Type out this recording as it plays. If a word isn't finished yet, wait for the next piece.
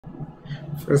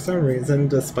For some reason,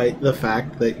 despite the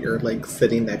fact that you're like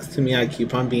sitting next to me, I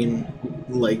keep on being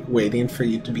like waiting for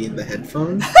you to be in the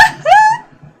headphones.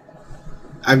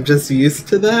 I'm just used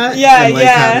to that. Yeah, and like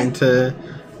yeah. having to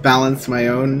balance my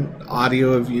own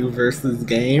audio of you versus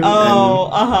game. Oh,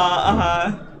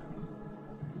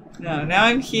 No, now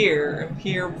I'm here. I'm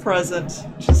here present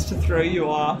just to throw you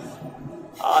off.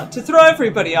 To throw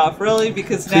everybody off, really,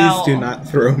 because Please now... do not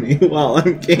throw me while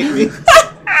I'm gaming.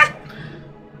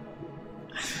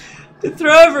 To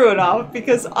throw everyone off,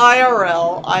 because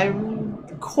IRL, I'm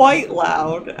quite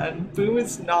loud, and Boo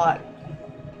is not.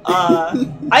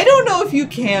 I don't know if you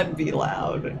can be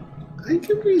loud. I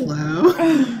can be loud.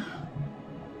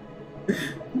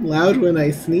 I'm loud when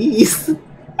I sneeze.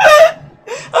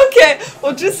 Okay,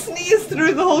 well just sneeze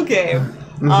through the whole game.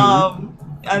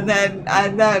 And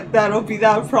that'll be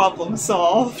that problem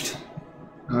solved.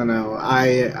 Oh no,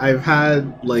 I've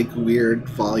had like weird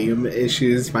volume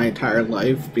issues my entire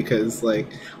life because like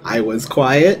I was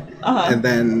quiet and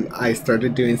then I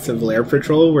started doing Civil Air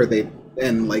Patrol where they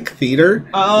and like theater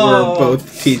where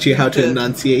both teach you how to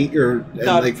enunciate your and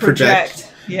like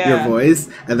project your voice,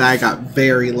 and then I got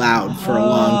very loud for a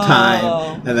long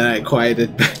time and then I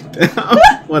quieted back down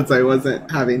once I wasn't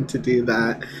having to do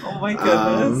that. Oh my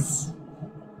goodness.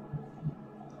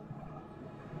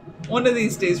 One of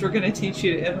these days we're going to teach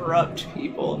you to interrupt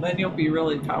people, and then you'll be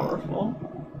really powerful.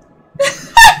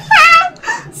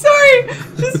 Sorry,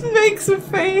 just makes a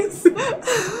face.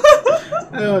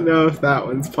 I don't know if that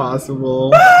one's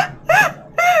possible.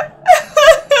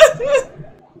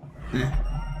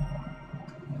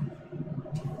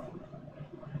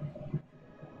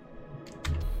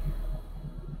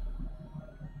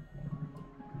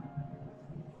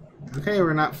 Okay,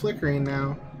 we're not flickering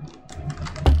now.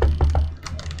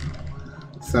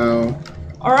 So...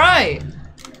 Alright!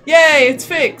 Yay, it's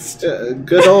fixed!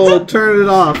 Good old turn it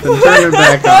off and turn it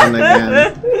back on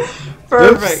again.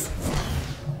 Perfect. Oops.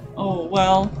 Oh,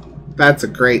 well... That's a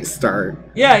great start.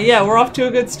 Yeah, we're off to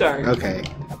a good start. Okay.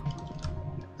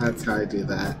 That's how I do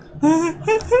that.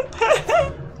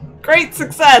 Great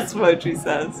success, Mochi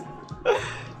says.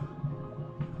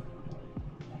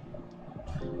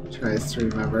 Tries to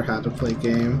remember how to play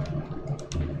game.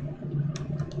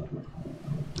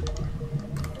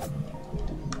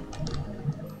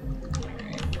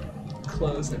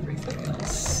 Close everything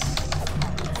else.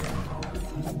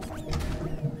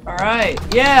 Alright,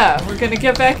 yeah, we're gonna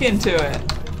get back into it.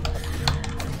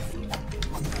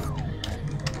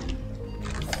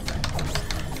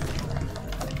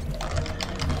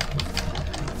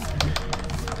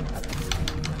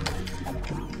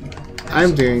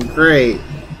 I'm doing great.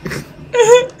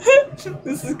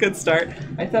 This is a good start.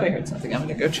 I thought I heard something. I'm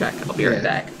gonna go check. I'll be right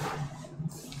back.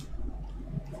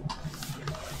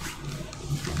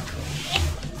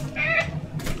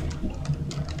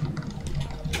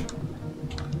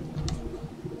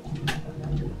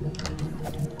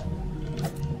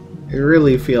 I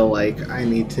really feel like I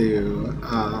need to,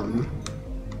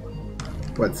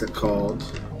 what's it called?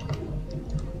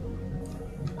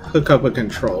 Hook up a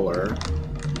controller.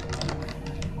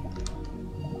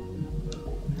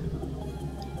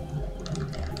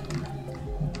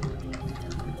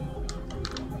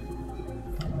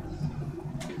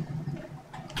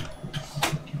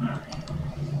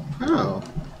 Oh.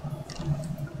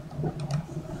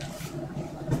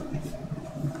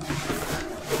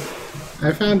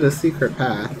 I found a secret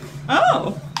path.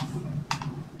 Oh!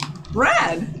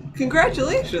 Rad!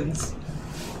 Congratulations!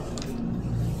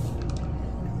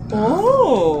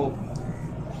 Oh!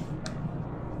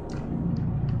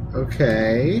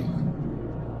 Okay.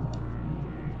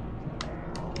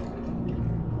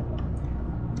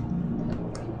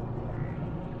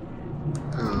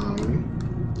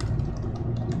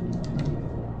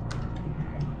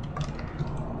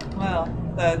 Well,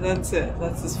 that's it.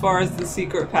 That's as far as the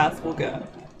secret path will go,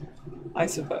 I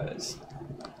suppose.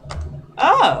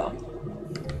 Oh!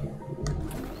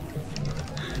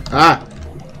 Ah!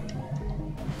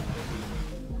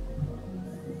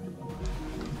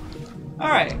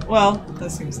 Alright, well,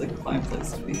 that seems like a fine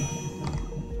place to be.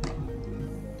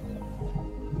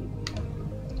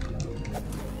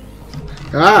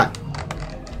 Ah!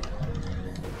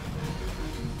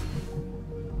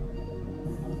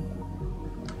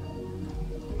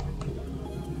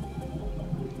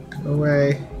 Go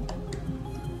away.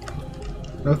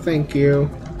 No thank you.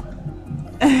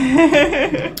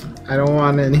 I don't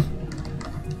want any.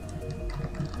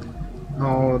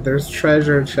 Oh, there's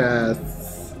treasure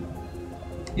chests.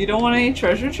 You don't want any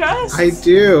treasure chests? I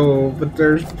do, but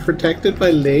they're protected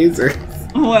by lasers.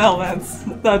 Well,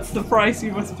 that's the price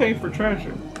you must pay for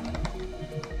treasure.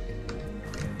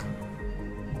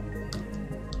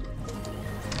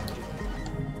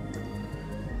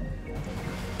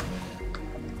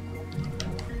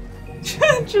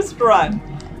 Just run.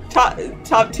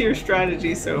 Top tier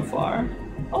strategy so far.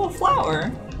 Oh, a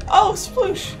flower. Oh,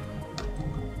 sploosh.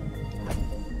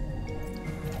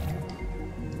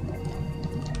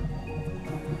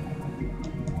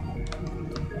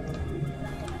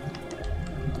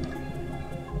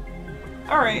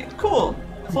 Alright, cool.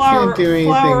 Flower, can't do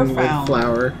anything flower with found.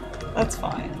 flower. That's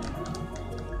fine.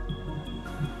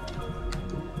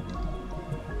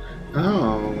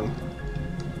 Oh.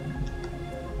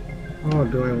 Oh,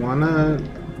 do I wanna...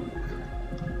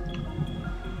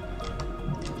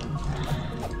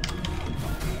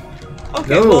 Okay,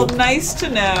 Go. well, nice to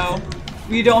know.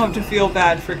 You don't have to feel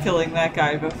bad for killing that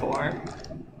guy before.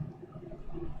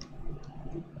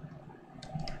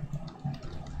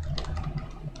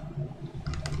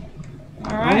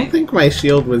 I don't think my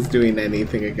shield was doing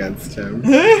anything against him.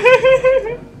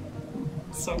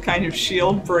 Some kind of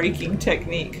shield breaking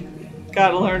technique.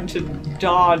 Gotta learn to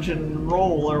dodge and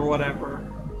roll or whatever.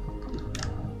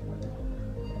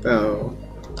 Oh.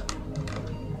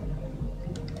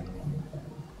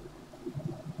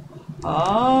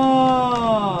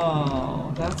 Oh,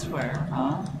 that's where,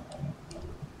 huh?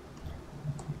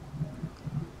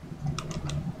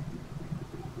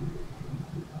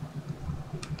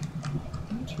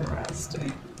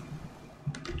 Interesting.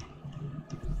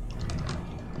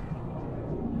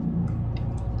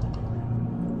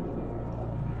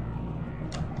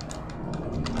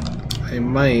 I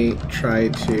might try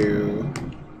to...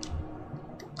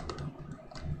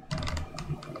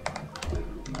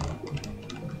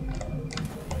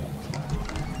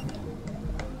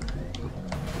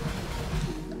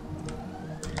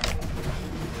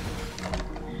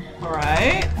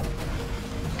 Alright.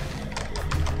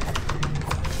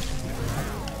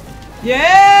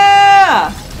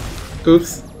 Yeah!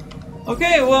 Oops.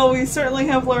 Okay, well, we certainly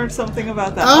have learned something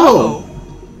about that. Oh!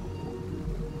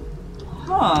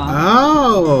 Huh.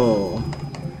 Oh!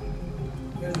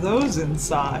 There's those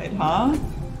inside, huh?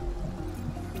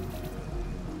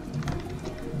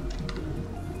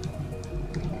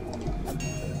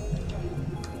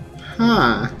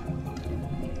 Huh.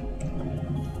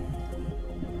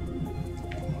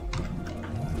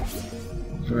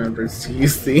 Remembers to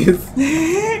use these.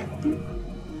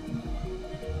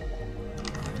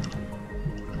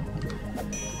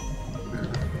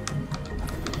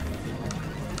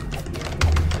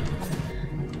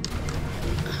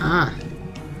 Ah.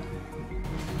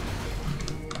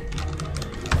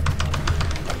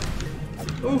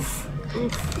 Oof.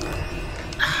 Oof.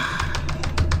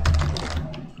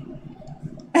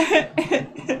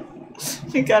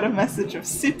 We got a message of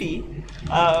Sippy.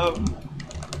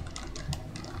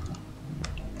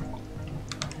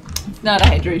 It's not a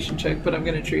hydration check, but I'm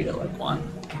gonna treat it like one.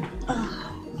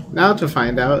 Now to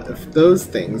find out if those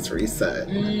things reset.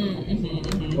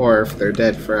 Or if they're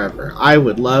dead forever. I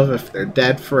would love if they're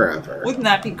dead forever. Wouldn't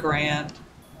that be grand?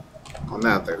 Well,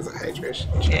 now there's a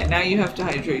hydration check. Yeah, now you have to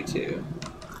hydrate too.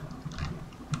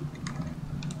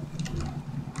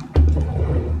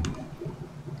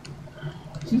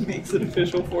 Makes it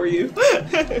official for you.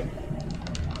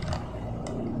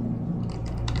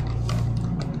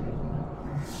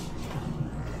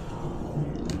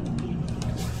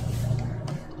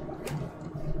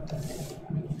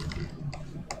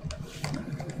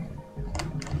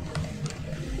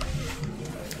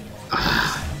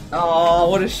 Oh,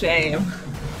 what a shame.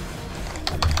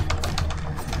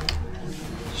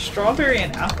 Strawberry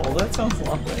and apple, that sounds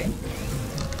lovely.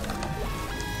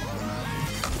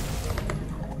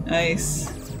 Nice.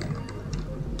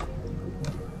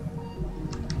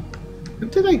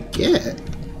 What did I get?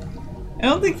 I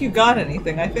don't think you got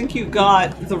anything. I think you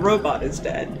got the robot is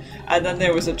dead, and then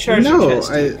there was a treasure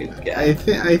chest you could get.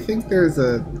 I think there's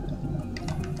a.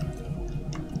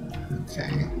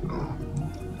 Okay. Oh.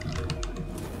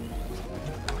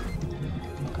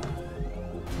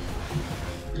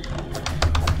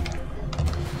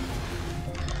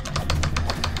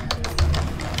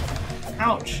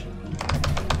 Ouch.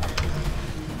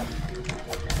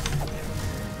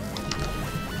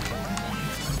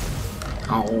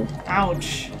 Oh.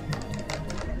 Ouch.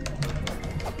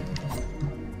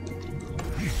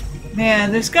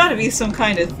 Man, there's gotta be some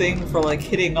kind of thing for like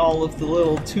hitting all of the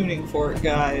little tuning fork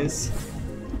guys.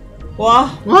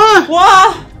 Wah! Wah!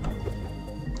 Wah!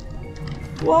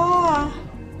 Wah!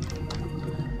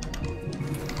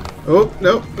 Oh,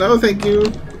 no, no, thank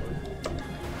you.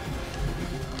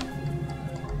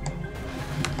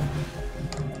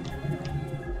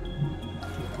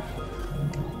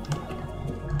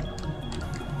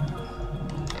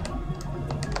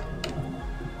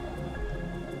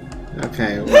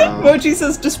 Okay, well... Mochi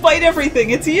says, despite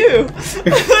everything, it's you!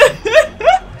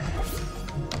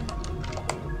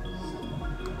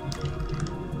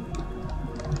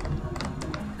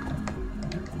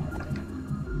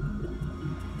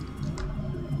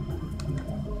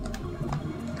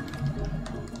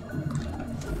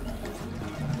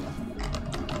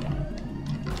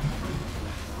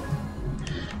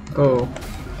 Oh.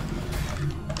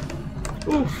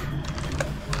 Oof.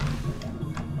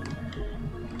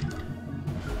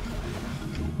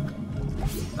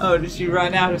 Oh, did you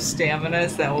run out of stamina?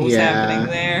 Is that what was happening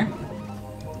there?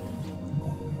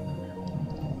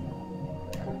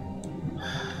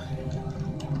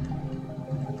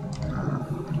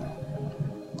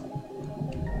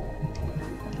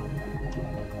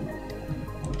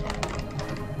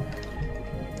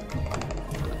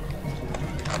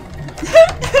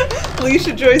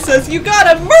 Alicia Joy says, "You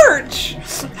got a merch!"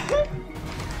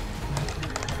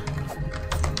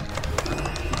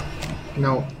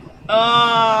 No.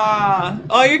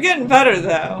 Oh, you're getting better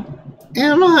though.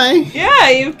 Am I? Yeah,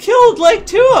 you killed like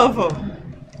 2 of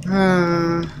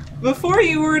them. Before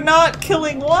you were not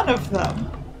killing one of them.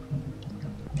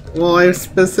 Well, I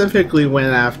specifically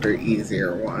went after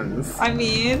easier ones. I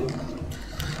mean...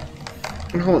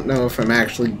 I don't know if I'm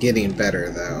actually getting better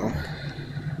though.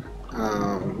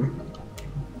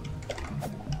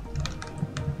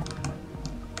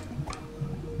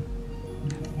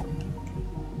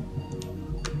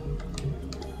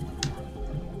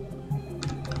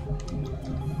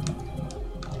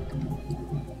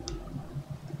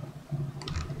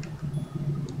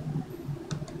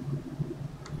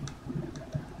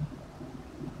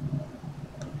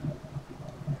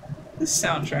 This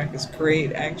soundtrack is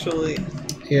great, actually.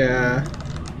 Yeah.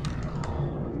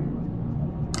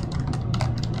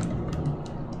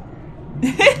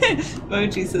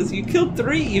 Mochi says, "You killed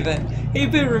 3 even. Hey,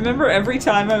 Boo, remember every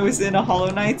time I was in a Hollow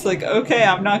Knight's like, okay,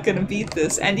 I'm not gonna beat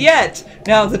this. And yet,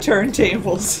 now the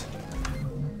turntables."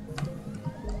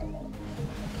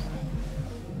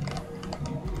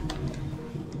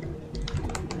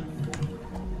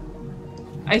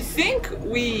 I think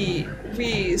we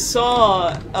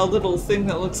saw a little thing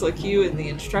that looks like you in the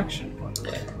instruction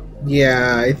booklet.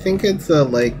 Yeah, I think it's a,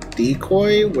 like,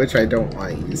 decoy, which I don't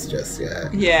want to use just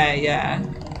yet. Yeah.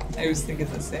 I was thinking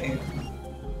the same.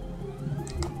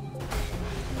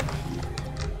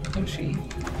 Oh, she.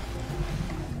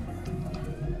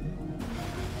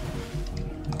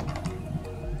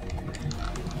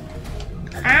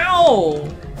 Ow!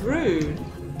 Rude.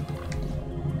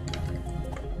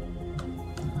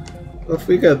 Well, if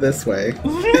we go this way.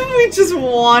 We just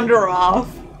wander off.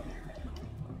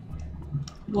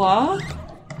 What?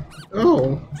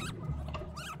 Oh.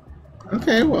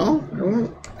 Okay, well, I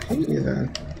won't hate you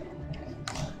then.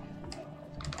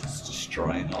 Just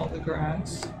destroying all the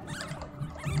grass.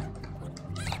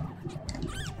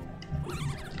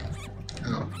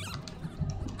 Oh.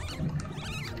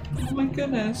 Oh my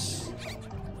goodness.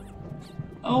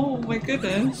 Oh my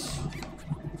goodness.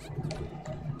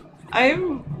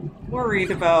 I'm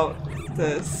worried about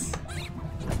this.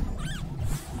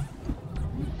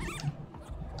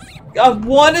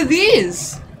 One of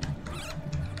these!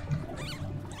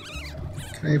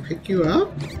 Can I pick you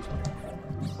up?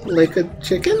 Like a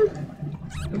chicken?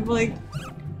 I'm like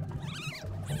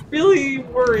really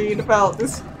worried about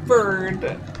this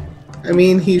bird. I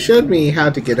mean, he showed me how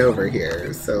to get over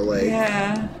here, so like...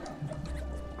 Yeah.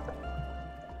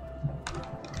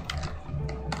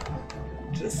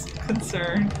 Just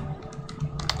concerned.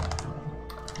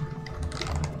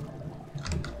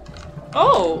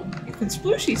 Oh! You can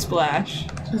splooshy splash.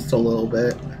 Just a little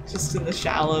bit. Just in the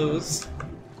shallows.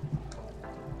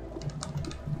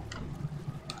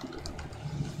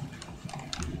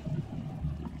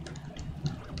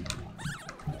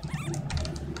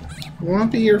 I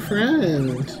want to be your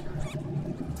friend.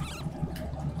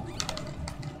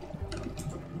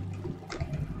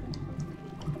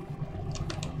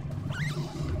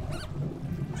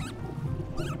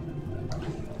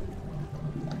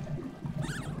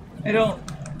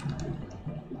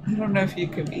 I don't know if you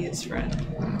could be his friend.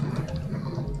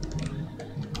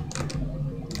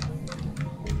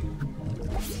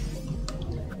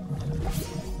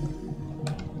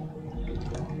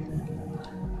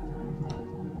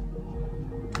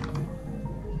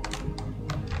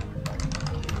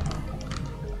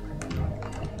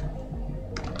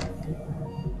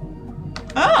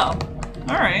 Oh!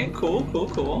 Alright,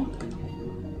 cool.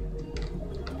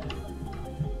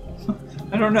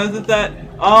 I don't know that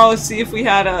oh, see if we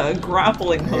had a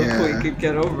grappling hook we could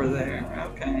get over there.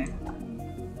 Okay.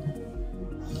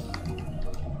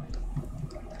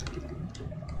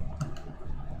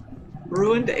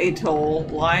 Ruined Atoll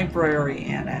Library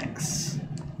Annex.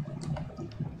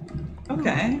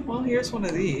 Okay, well here's one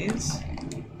of these.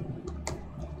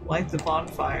 Light the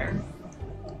bonfire.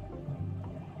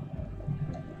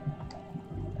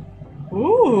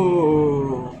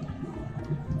 Ooh!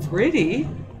 Pretty.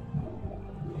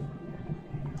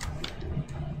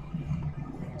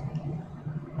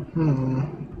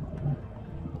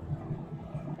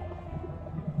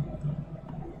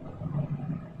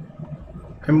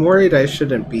 I'm worried I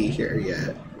shouldn't be here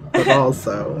yet, but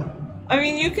also... I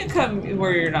mean, you can come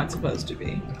where you're not supposed to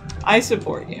be. I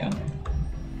support you.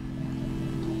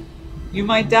 You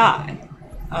might die.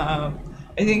 I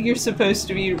think you're supposed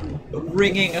to be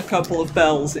ringing a couple of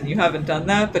bells, and you haven't done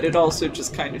that, but it also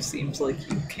just kind of seems like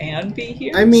you can be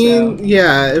here. I mean, so.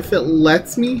 Yeah, if it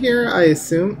lets me here, I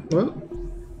assume... What?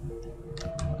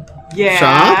 Yeah?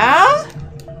 Shop?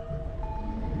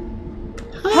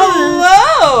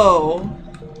 Hello!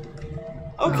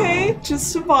 Okay,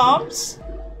 just some bombs.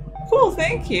 Cool,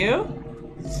 thank you.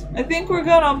 I think we're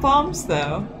good on bombs,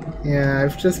 though. Yeah,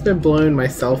 I've just been blowing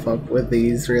myself up with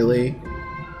these, really.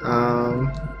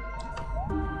 I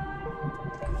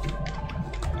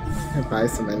buy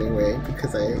some anyway,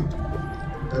 because I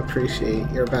appreciate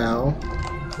your bow.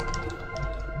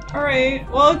 Alright,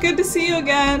 well, good to see you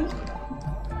again.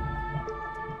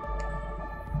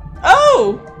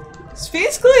 Oh!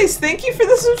 Space Glaze, thank you for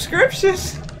the subscription!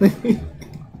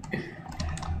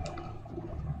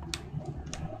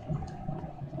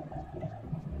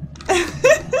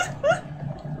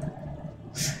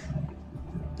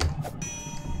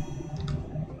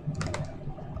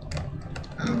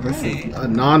 This is a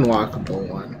non-walkable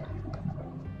one.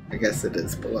 I guess it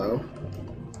is below.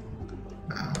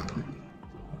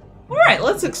 Alright,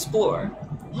 let's explore.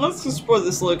 Let's explore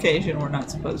this location we're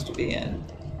not supposed to be in.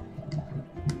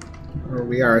 Or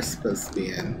we are supposed to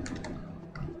be in.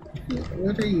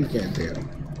 What are you gonna do?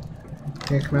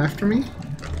 Can you come after me?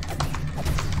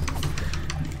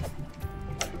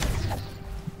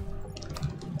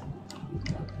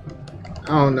 I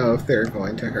don't know if they're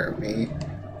going to hurt me.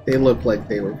 They look like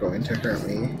they were going to hurt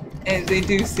me. And they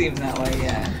do seem that way,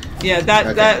 yeah. Yeah,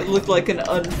 that looked like an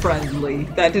unfriendly.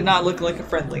 That did not look like a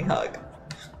friendly hug.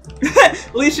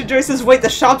 Alicia Joy says, wait, the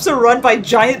shops are run by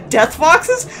giant death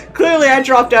foxes? Clearly I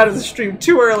dropped out of the stream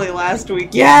too early last week.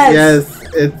 Yes! Yes,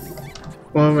 it's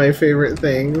one of my favorite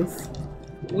things.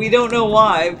 We don't know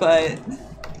why, but...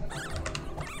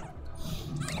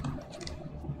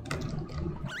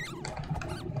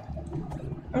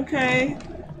 Okay.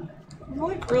 I'm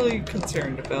like really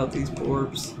concerned about these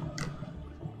orbs.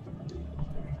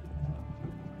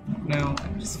 No, I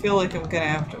just feel like we're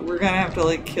gonna have to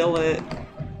like kill it,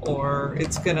 or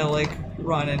it's gonna like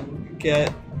run and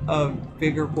get a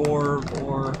bigger orb,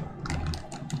 or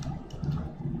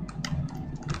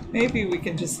maybe we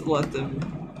can just let them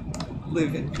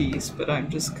live in peace, but I'm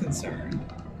just concerned.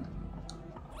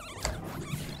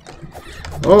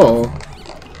 Oh.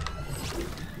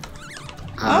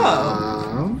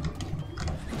 Oh.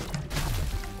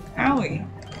 Owie.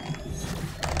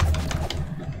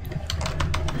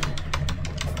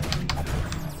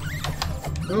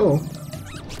 Oh.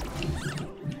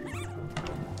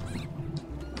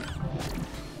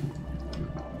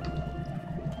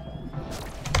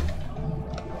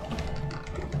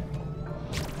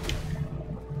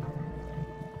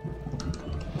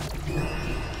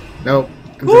 Nope.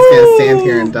 I'm just gonna stand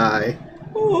here and die.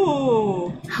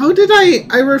 Ooh. How did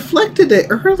I reflected it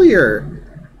earlier?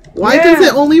 Why does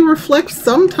it only reflect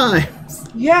sometimes?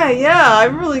 Yeah,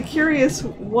 I'm really curious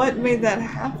what made that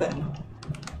happen.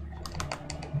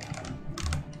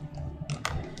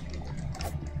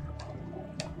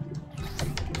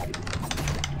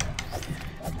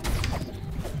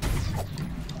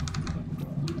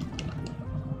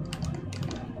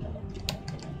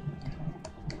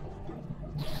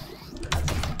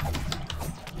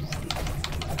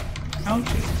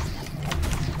 Ouchie.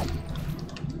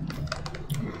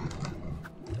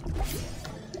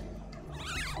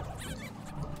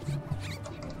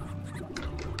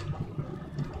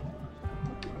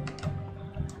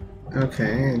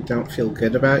 Okay, I don't feel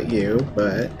good about you,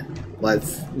 but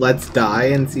let's die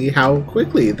and see how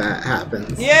quickly that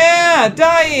happens. Yeah,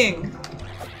 dying.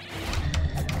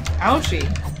 Ouchie.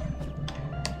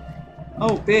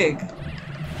 Oh, big.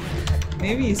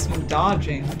 Maybe some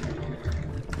dodging.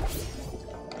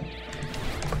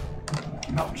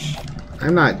 Ouch.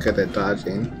 I'm not good at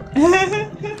dodging.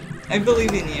 I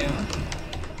believe in you.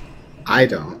 I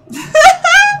don't.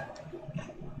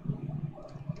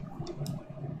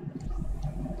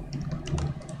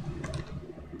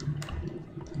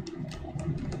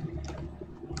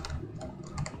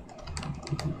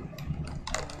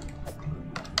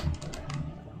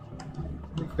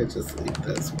 If I just leave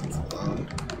those ones alone.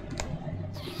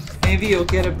 Maybe you'll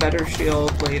get a better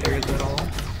shield later that'll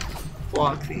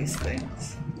block these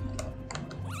things.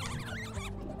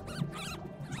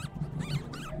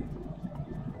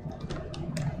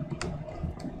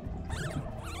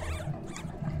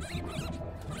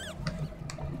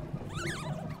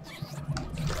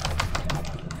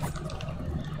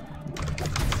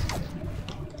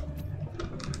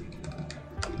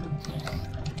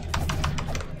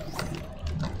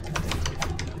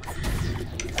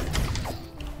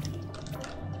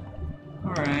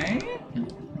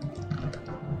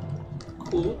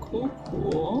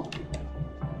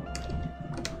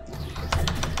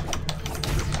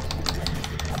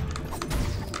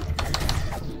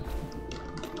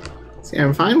 See,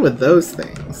 I'm fine with those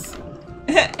things.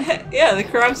 Yeah, the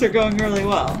crabs are going really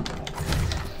well.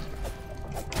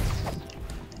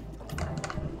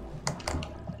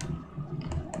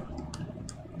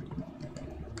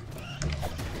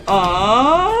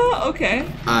 Okay.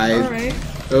 Alright.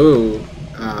 Oh,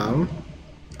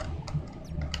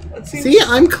 See,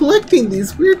 I'm collecting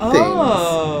these weird things.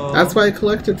 That's why I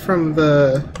collected from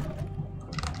the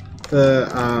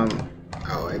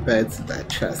oh, I bet it's that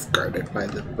chest guarded by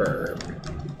the bird.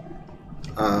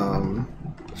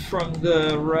 From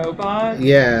the robot?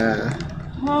 Yeah.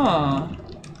 Huh.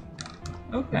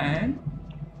 Okay.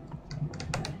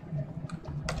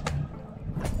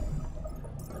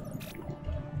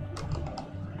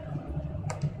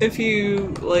 If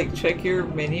you, like, check your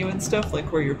menu and stuff,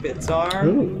 like where your bits are.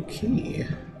 Ooh, key.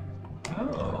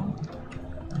 Oh.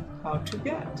 How to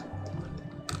get.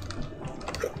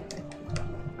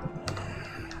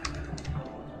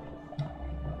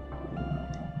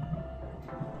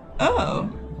 Oh.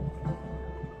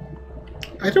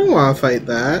 I don't want to fight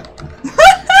that.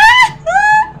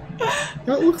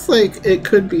 That looks like it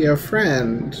could be a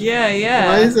friend. Yeah, yeah.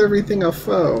 Why is everything a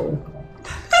foe?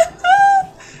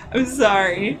 I'm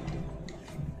sorry.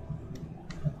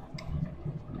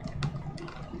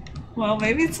 Well,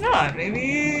 maybe it's not.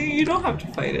 Maybe you don't have to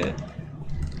fight it.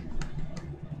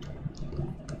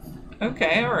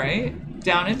 Okay, alright.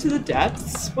 Down into the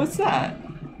depths? What's that?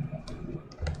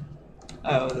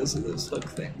 Oh, those are those hook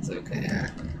things. Okay. Yeah.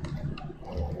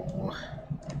 Oh.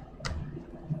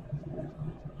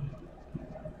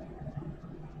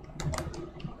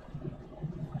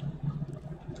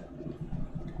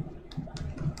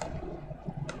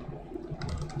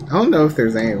 I don't know if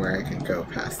there's anywhere I can go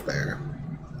past there.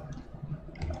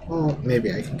 Well, maybe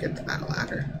I can get to that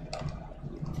ladder.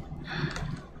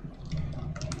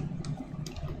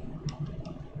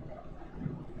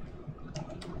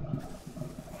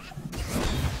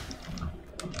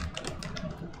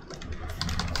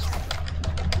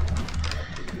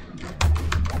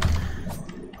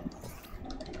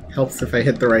 Helps if I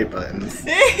hit the right buttons.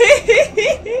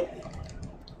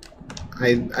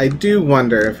 I do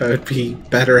wonder if I would be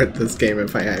better at this game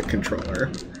if I had a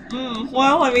controller.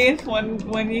 Well, I mean,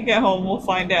 when you get home, we'll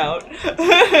find out.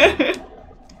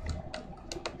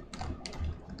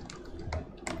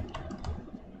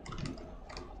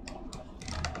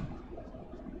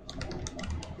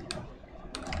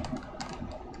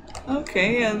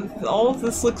 Okay, and all of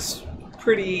this looks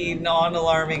pretty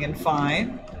non-alarming and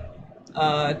fine.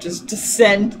 Just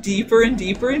descend deeper and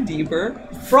deeper and deeper.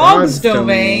 Frog's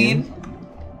domain!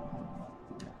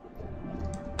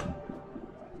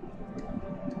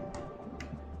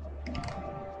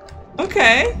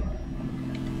 Okay.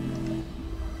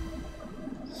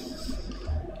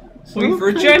 We've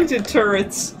rejected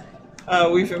turrets.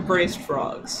 We've embraced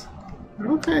frogs.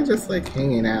 They're all kind of just like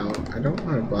hanging out. I don't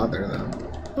want to bother them.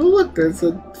 Oh look, there's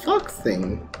a fox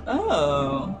thing.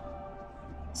 Oh.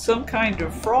 Some kind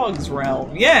of frog's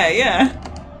realm. Yeah, yeah.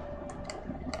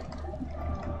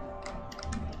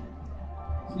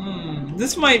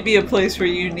 This might be a place where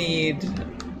you need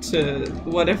to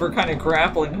whatever kind of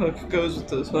grappling hook goes with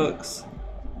those hooks.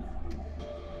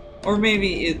 Or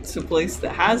maybe it's a place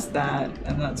that has that,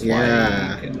 and that's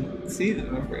why you can see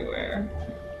them everywhere.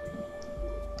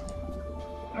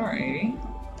 Alrighty.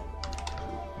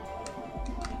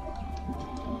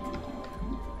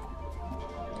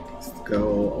 Let's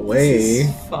go away. This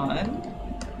is fun.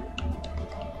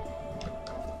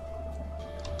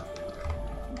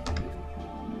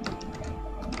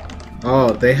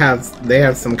 Oh, they have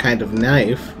some kind of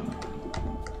knife.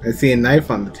 I see a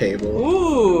knife on the table.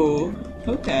 Ooh,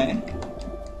 okay.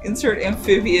 Insert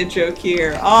Amphibia joke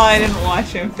here. Oh, I didn't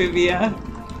watch Amphibia.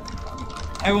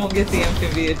 I won't get the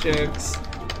Amphibia jokes.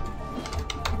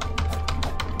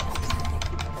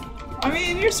 I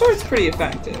mean, your sword's pretty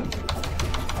effective.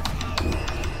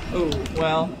 Oh,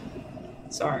 well.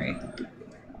 Sorry.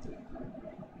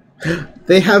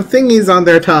 They have thingies on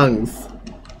their tongues.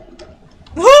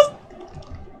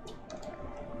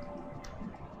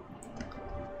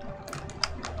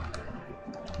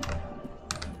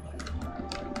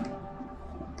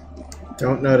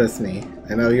 Don't notice me.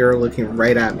 I know you're looking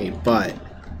right at me, but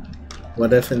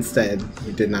what if instead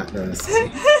you did not notice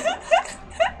me?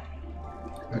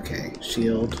 Okay,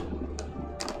 shield.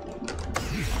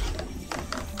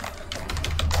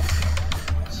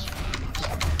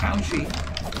 Ouchie.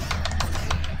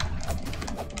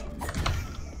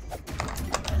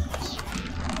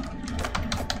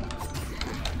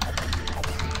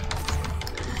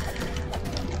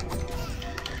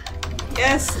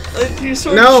 Yes, let your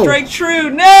sword strike true.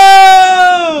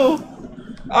 No!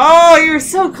 Oh, you're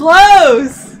so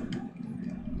close!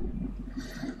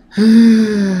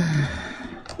 Yeah.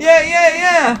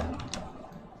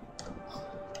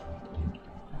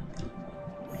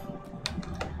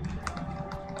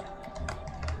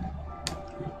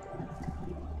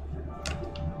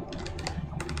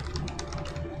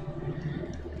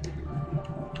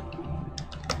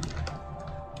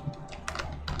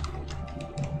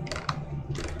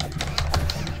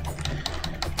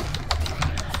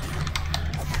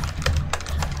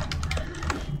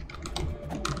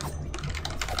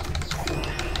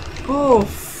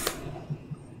 Oof.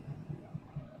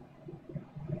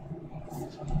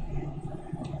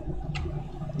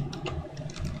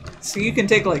 So you can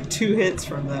take like 2 hits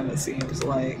from them, it seems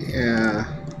like. Yeah.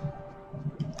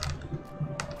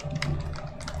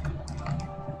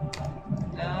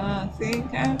 Nothing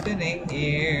happening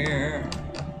here.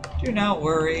 Do not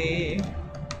worry.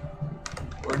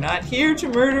 We're not here to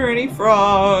murder any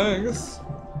frogs.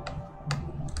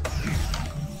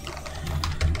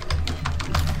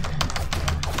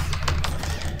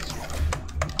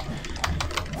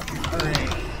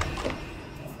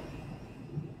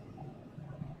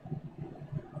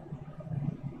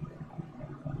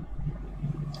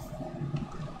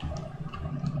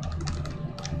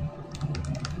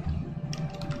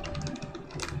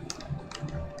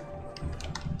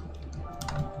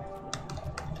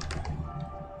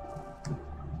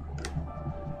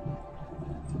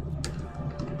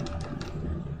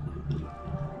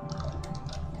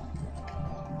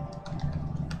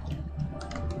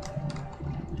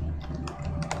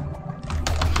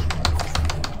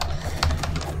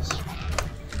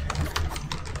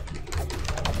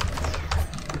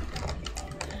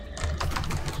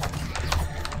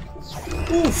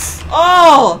 Oof.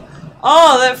 Oh!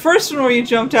 Oh, that first one where you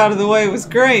jumped out of the way was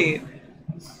great.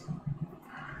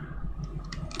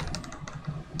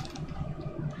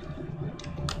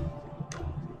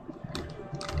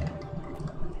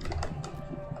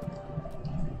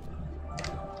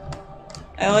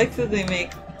 I like that they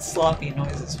make sloppy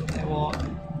noises when they walk.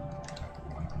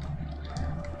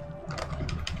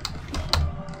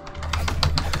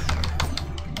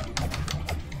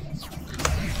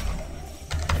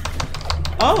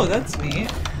 Oh, that's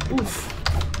neat. Oof.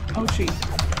 Oh, jeez.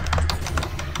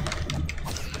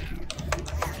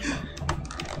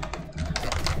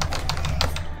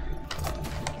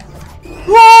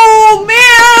 Whoa,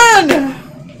 man!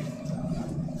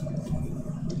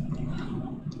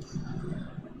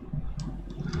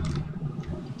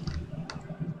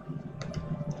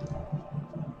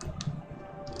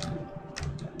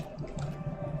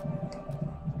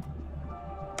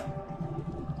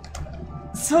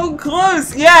 So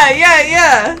close!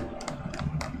 Yeah!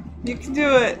 You can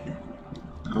do it.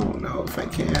 I don't know if I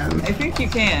can. I think you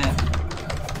can.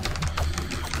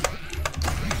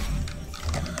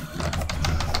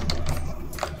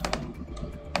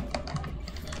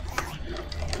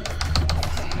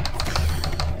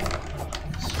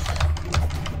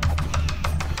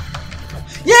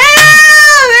 Yeah!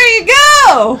 There you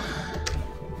go!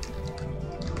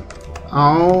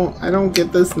 Oh, I don't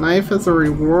get this knife as a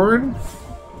reward?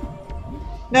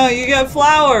 No, you get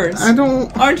flowers. I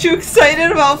don't... Aren't you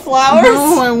excited about flowers?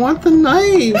 No, I want the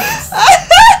knife.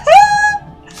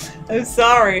 I'm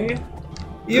sorry.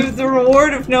 You have the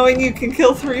reward of knowing you can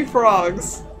kill 3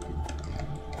 frogs.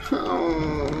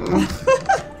 Oh.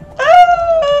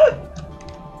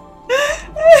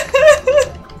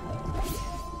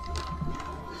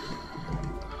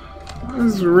 I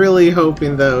was really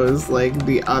hoping that was like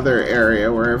the other area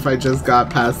where if I just got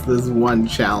past this one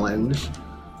challenge,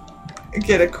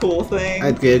 get a cool thing.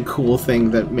 I'd get a cool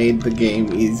thing that made the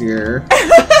game easier.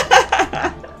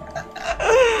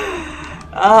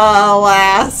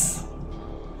 Alas.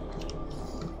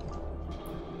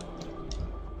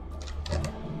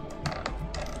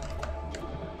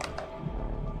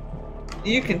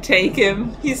 You can take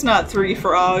him. He's not 3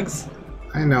 frogs.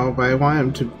 I know, but I want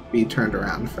him to be turned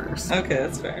around first. Okay,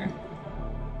 that's fair.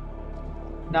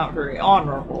 Not very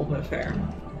honorable, but fair.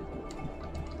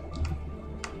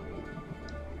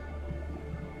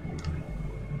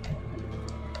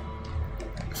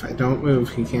 If I don't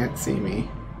move, he can't see me.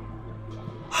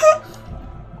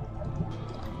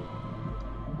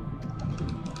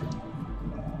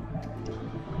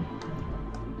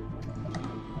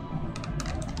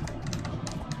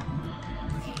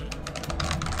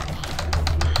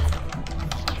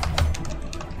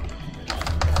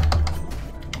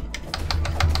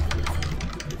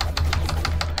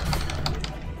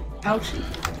 Ouchie.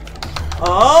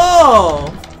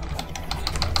 Oh!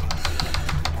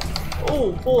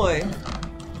 Oh boy.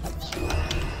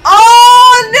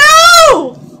 Oh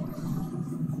no!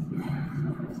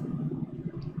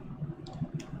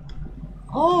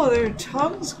 Oh, their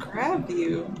tongues grab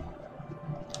you.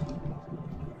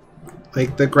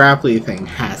 Like, the grapply thing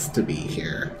has to be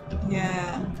here.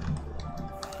 Yeah.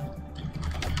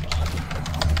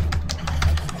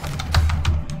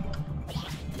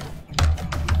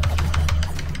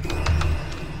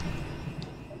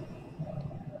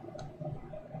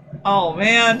 Oh,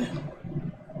 man.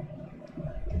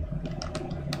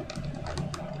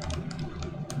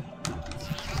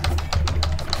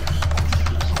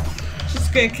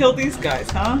 Just gonna kill these guys,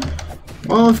 huh?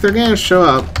 Well, if they're gonna show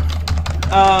up...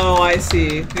 Oh, I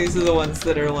see. These are the ones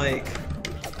that are, like,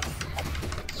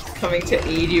 coming to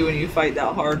aid you when you fight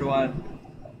that hard one.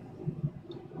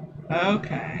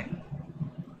 Okay.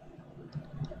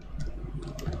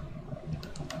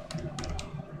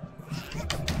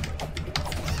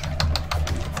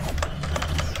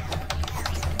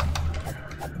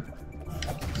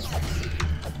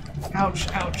 Ouch,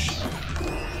 ouch.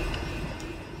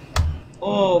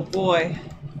 Oh boy.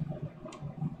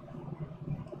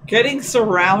 Getting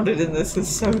surrounded in this is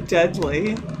so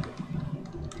deadly.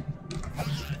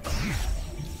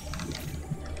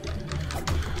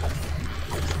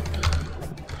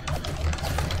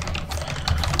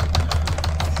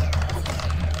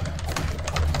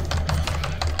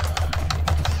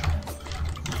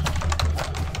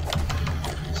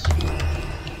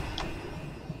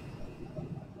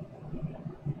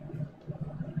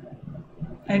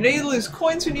 I know you lose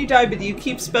coins when you die, but you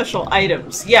keep special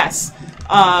items. Yes.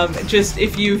 Just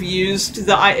if you've used an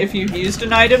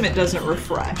item, it doesn't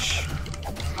refresh.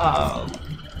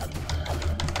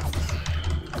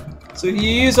 So if you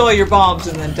use all your bombs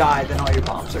and then die, then all your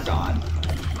bombs are gone.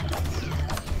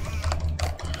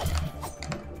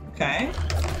 Okay.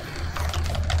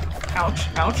 Ouch,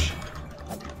 ouch.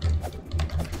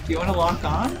 Do you want to lock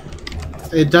on?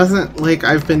 It doesn't, like,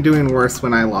 I've been doing worse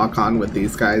when I lock on with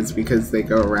these guys because they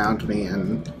go around me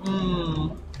and...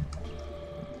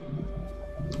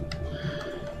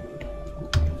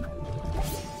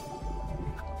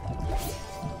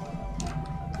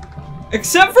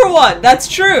 Except for one, that's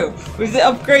true! We have to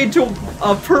upgrade to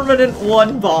a permanent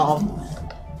one bomb.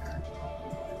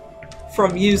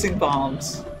 From using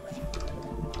bombs.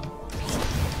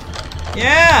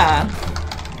 Yeah!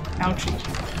 Ouchie.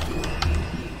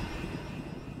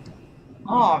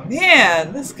 Oh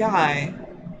man, this guy.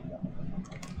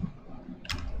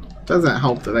 Doesn't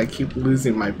help that I keep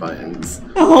losing my buttons.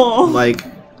 Oh. Like,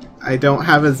 I don't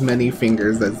have as many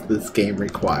fingers as this game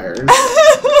requires.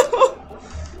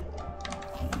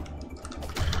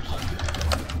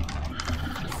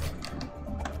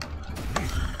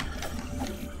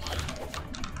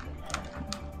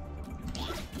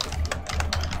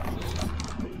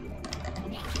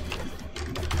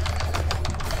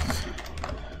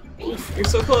 Oof, you're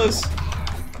so close.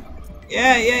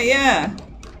 Yeah, yeah, yeah.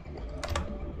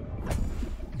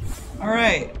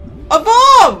 Alright. A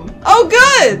bomb! Oh,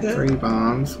 good! 3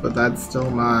 bombs, but that's still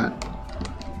not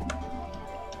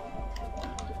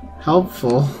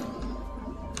helpful.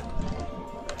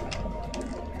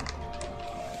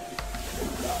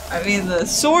 I mean, the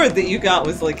sword that you got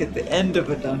was like at the end of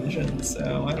a dungeon,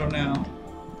 so I don't know.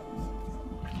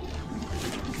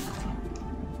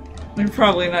 You're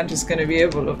probably not just going to be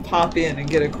able to pop in and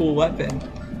get a cool weapon. You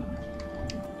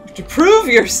have to prove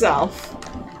yourself!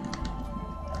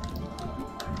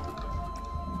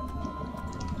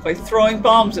 By throwing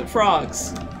bombs at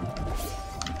frogs.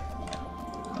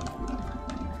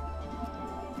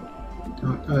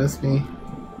 Don't notice me.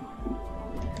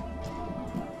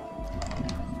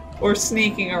 Or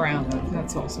sneaking around them,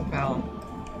 that's also valid.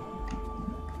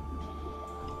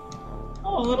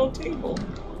 Oh, a little table.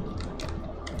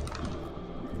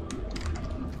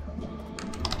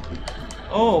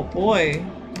 Oh boy,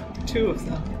 2 of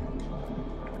them.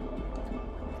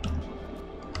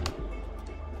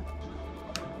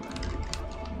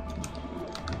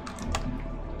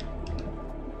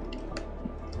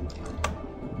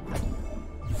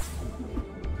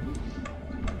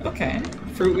 Okay,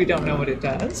 fruit we don't know what it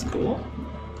does, cool.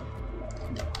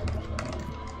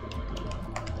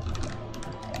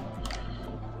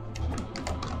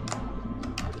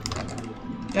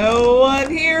 No one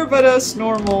here but us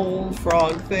normal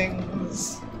frog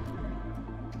things.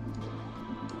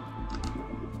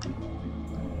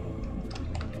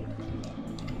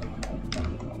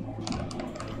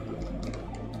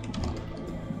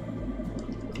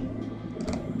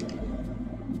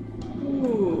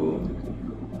 Ooh.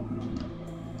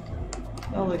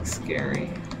 That looks scary.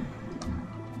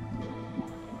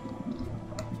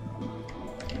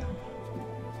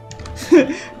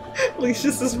 At least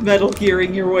just this Metal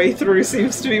Gearing your way through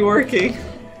seems to be working.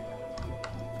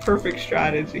 Perfect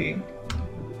strategy.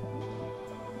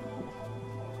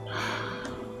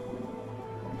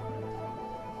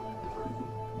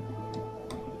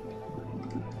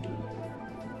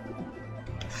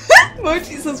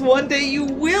 Mochi says one day you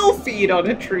will feed on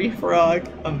a tree frog.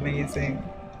 Amazing.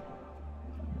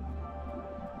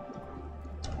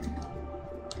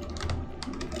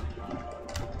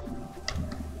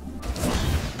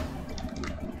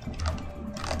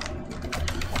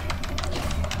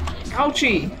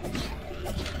 Ouchie!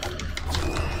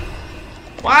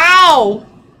 Wow!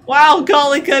 Wow,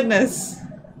 golly goodness!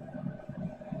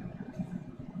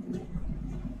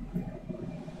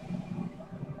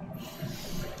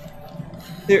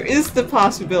 There is the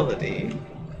possibility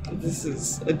that this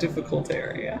is a difficult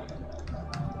area.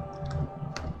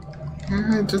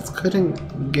 I just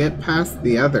couldn't get past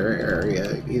the other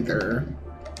area either.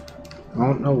 I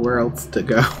don't know where else to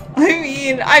go. I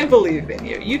mean, I believe in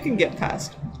you. You can get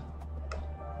past.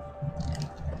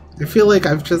 I feel like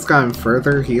I've just gotten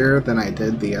further here than I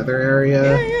did the other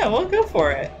area. Yeah, well, go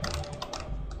for it.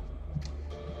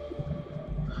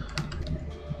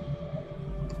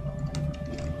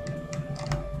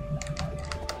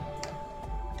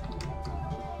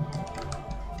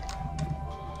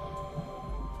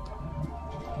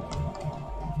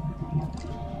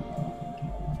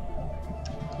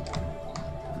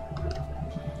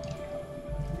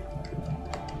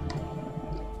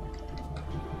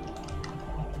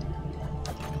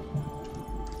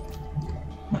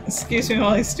 Excuse me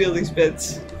while I steal these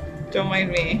bits. Don't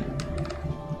mind me.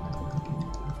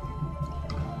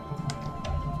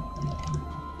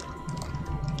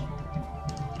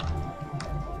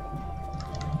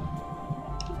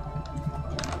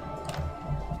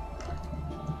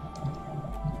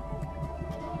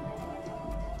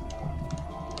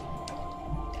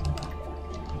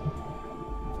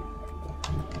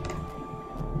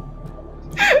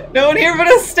 No one here but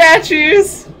us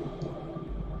statues!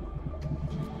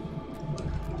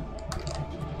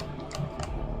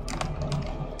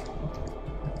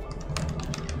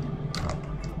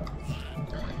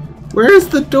 Where's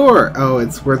the door? Oh,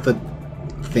 it's where the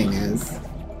thing is.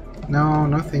 No,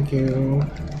 no thank you.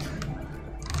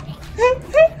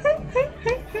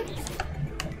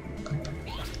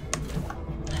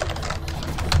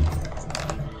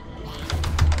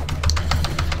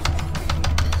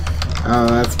 Oh,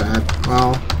 that's bad.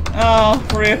 Well. Oh,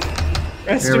 rip.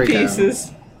 Rest in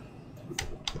pieces.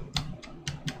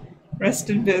 Rest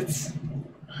in bits.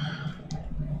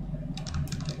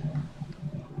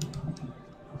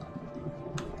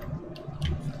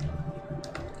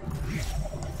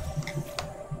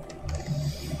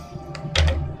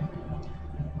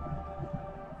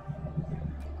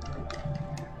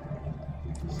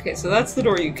 Okay, so that's the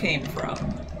door you came from.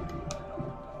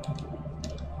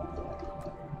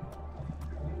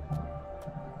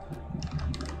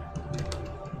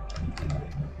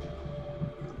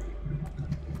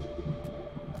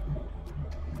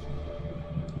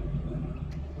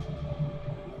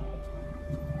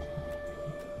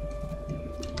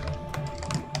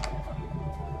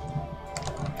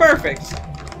 Perfect.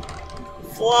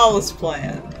 Flawless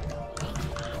plan.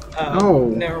 Oh,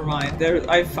 never mind. There,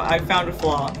 I found a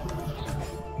flaw.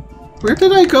 Where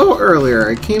did I go earlier?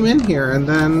 I came in here and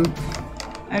then...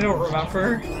 I don't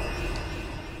remember.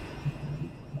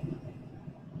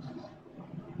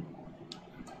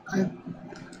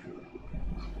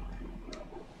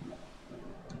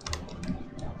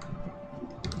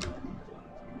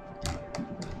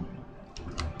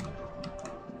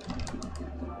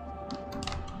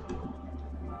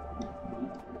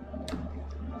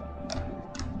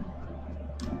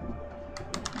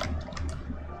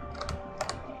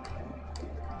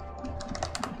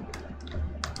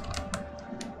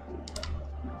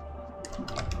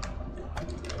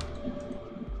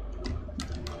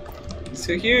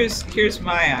 So here's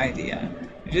my idea.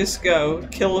 You just go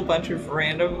kill a bunch of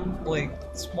random, like,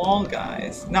 small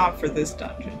guys. Not for this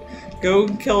dungeon. Go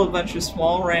kill a bunch of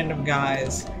small random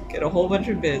guys, get a whole bunch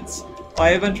of bits, buy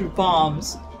a bunch of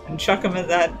bombs, and chuck them at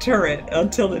that turret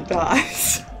until it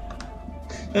dies.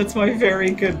 That's my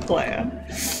very good plan.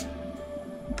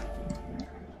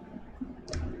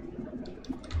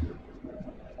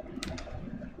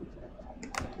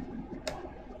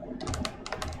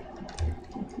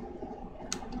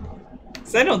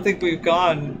 I don't think we've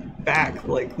gone back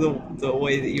like the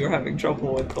way that you were having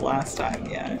trouble with the last time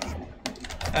yet.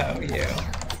 Oh, you.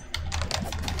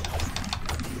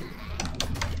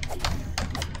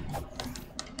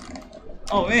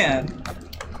 Oh man.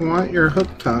 I want your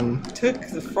hook tongue. Took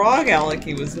the frog out like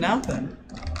he was nothing.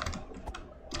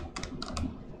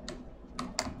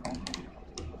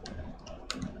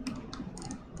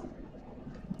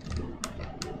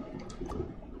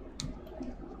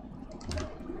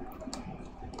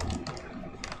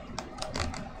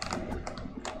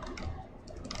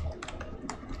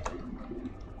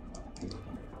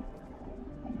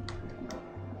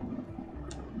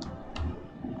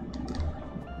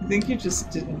 think you just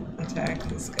didn't attack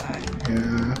this guy.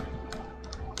 Yeah.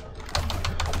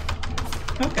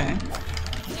 Okay.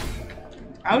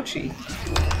 Ouchie.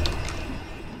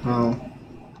 Oh.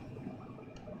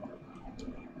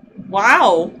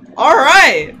 Wow.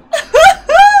 Alright.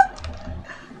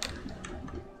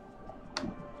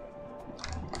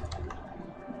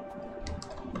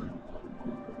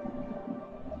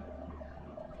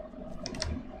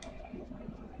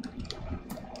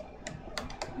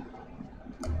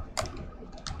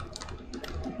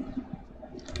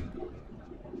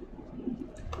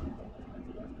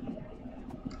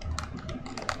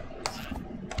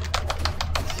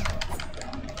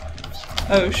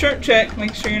 Oh, shrimp check.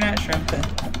 Make sure you're not shrimping.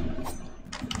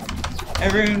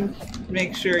 Everyone,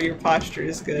 make sure your posture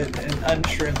is good and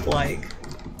unshrimp-like.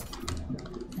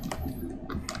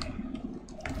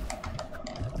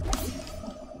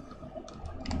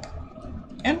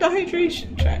 And a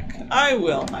hydration check. I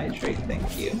will hydrate,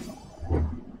 thank you.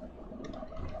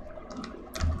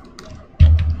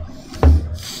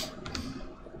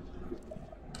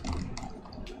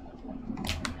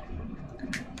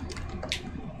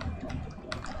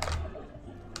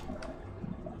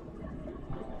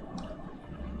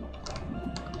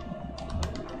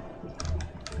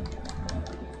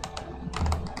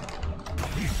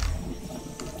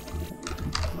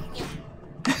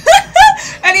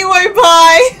 Anyway,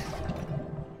 bye!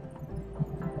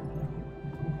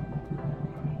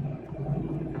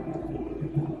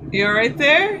 You alright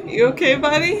there? You okay,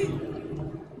 buddy?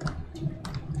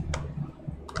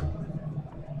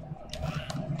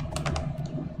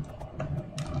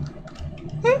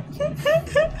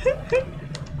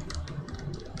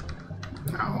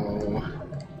 No.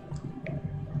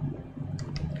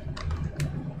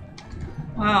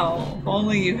 Wow, if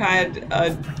only you had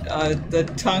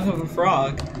the tongue of a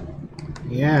frog.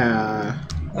 Yeah.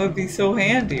 That would be so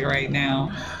handy right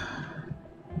now.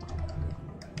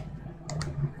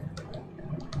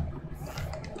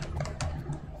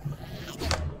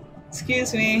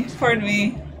 Excuse me, pardon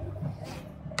me.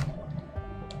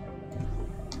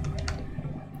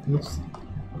 Oops.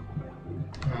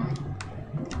 Oh.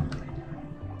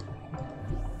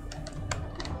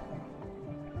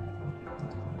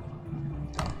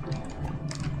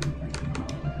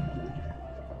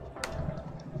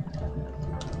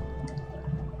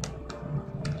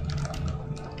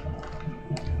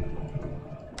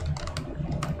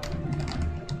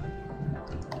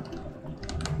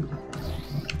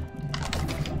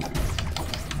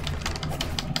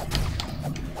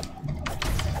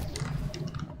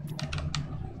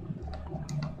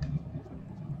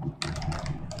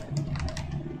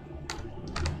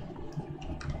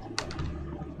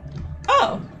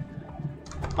 Oh.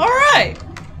 Alright.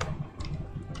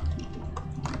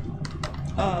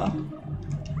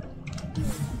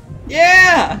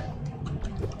 Yeah!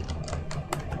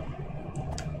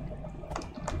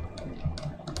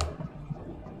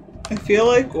 I feel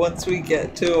like once we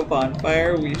get to a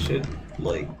bonfire, we should,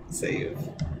 like, save.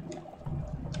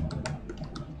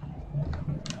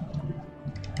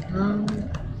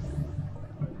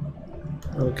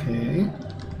 Okay.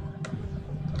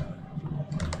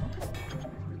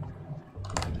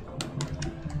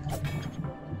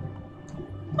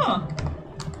 Huh.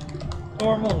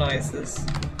 Normal noises.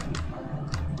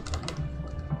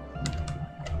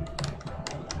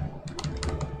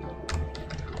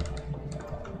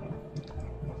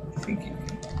 I think you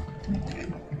can. Okay.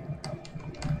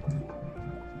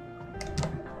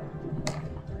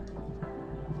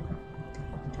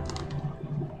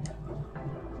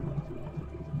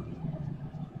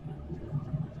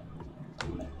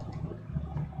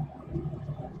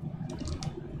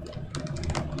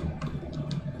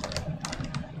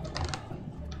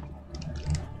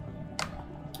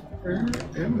 Where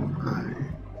am I?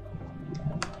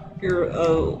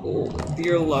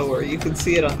 You're lower. You can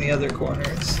see it on the other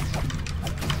corners.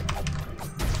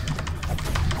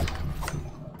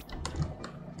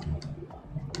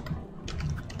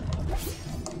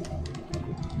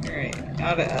 Alright,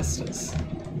 now to Estes.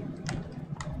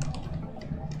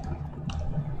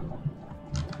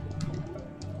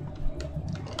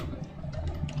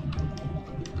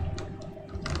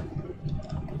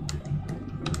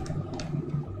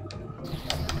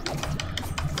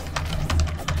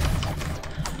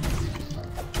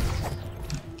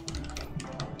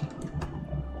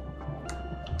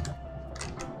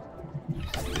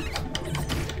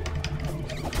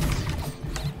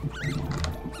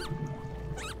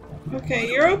 Okay,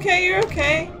 you're okay, you're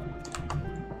okay.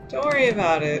 Don't worry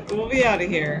about it. We'll be out of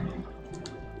here.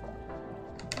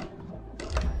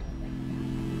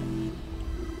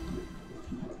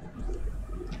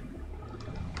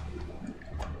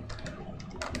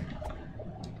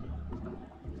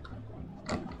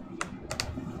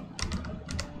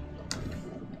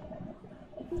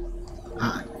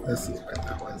 Ah, this is where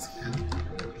that was. Yeah.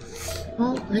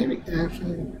 Well, maybe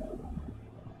actually.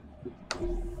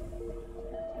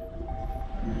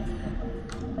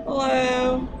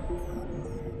 Hello.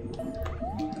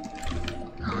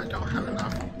 Oh, I don't have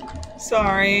enough.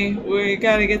 Sorry, we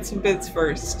gotta get some bits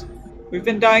first. We've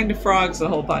been dying to frogs a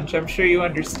whole bunch, I'm sure you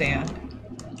understand.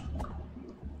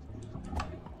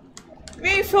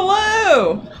 Maeve,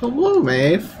 hello! Hello,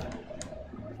 Maeve.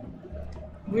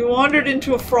 We wandered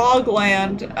into a frog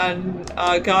land and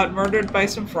got murdered by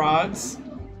some frogs.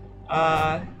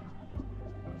 Now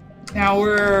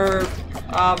we're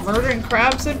murdering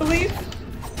crabs, I believe?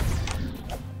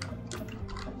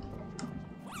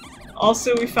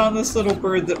 Also, we found this little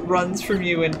bird that runs from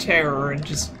you in terror and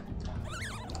just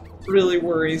really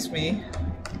worries me.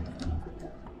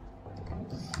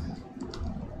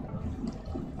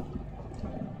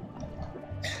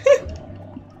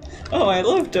 Oh, I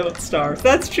love Don't Starve.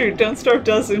 That's true, Don't Starve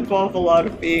does involve a lot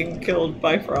of being killed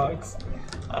by frogs.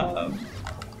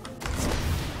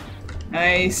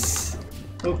 Nice.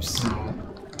 Oops.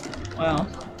 Well.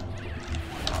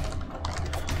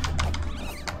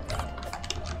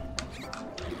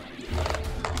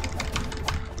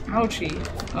 Ouchie.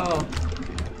 Oh.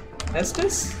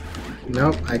 Estes?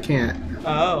 Nope, I can't.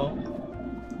 Oh.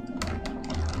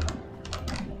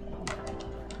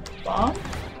 Bomb?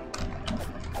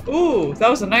 Ooh, that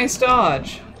was a nice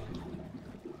dodge.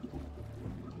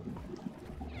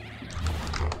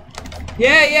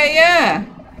 Yeah, yeah, yeah!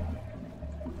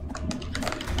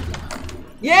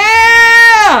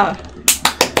 Yeah!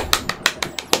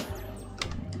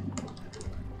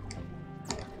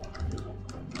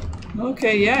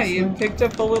 Okay, yeah, you picked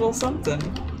up a little something.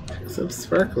 Some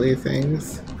sparkly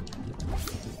things.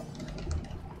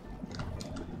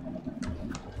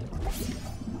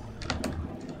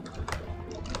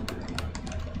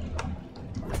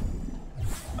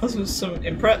 Those was some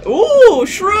Ooh,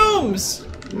 shrooms!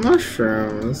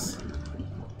 Mushrooms.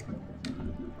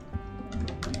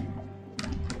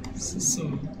 This is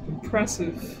some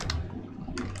impressive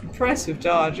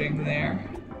dodging there.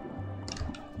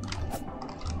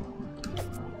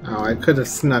 Oh, I could have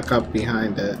snuck up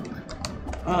behind it.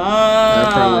 Ah,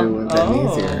 that probably would have been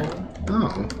easier.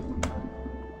 Oh.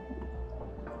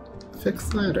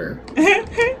 Fix ladder.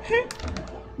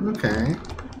 Okay.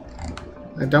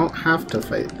 I don't have to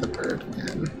fight the bird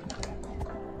again.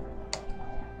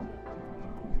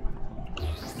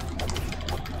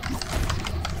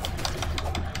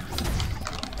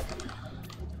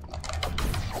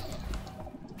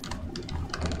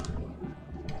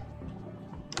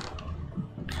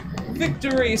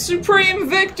 Victory! Supreme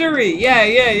victory! Yeah,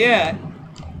 yeah, yeah.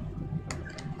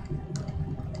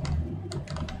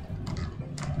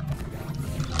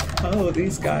 Oh,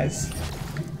 these guys.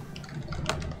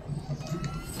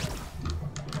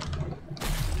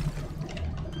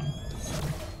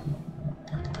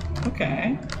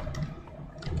 Okay.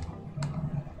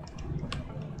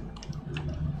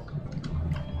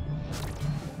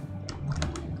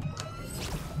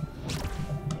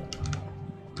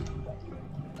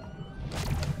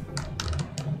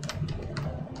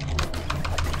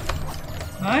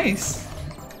 Nice.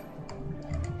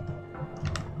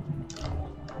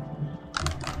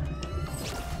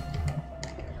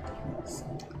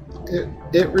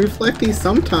 It reflecty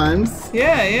sometimes.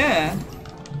 Yeah, yeah.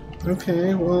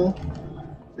 Okay, well,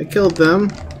 I killed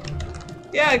them.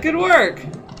 Yeah, good work.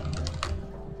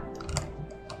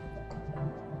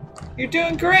 You're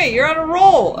doing great. You're on a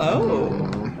roll.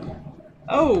 Oh.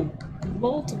 Oh,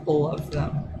 multiple of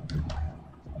them.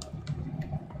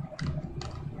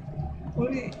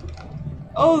 What are you...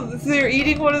 Oh, they're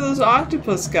eating one of those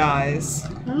octopus guys.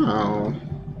 Oh.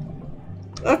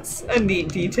 That's a neat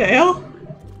detail.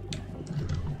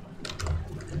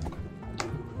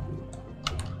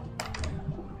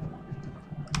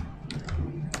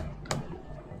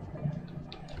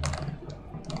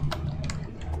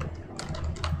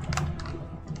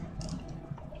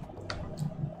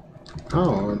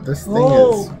 Oh, this thing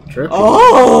is dripping.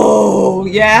 Oh,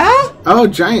 yeah? Oh,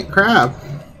 giant crab.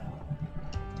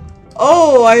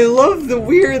 Oh, I love the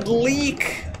weird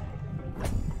leak.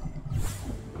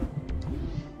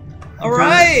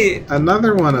 Alright.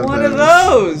 Another one of those. One of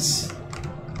those.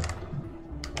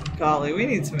 Golly, we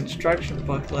need some instruction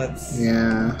booklets.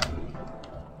 Yeah.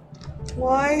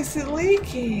 Why is it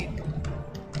leaking?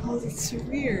 Oh, that's so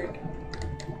weird.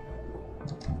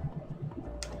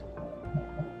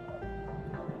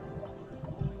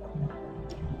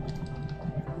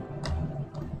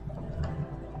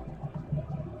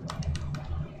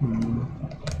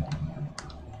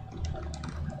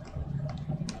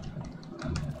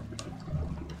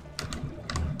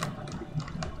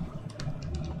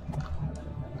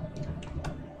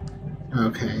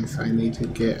 Okay, so I need to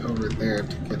get over there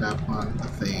to get up on the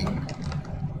thing.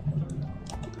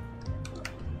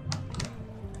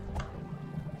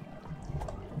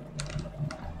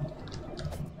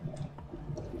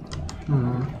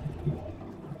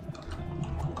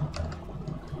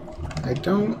 I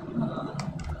don't...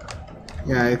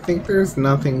 Yeah, I think there's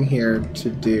nothing here to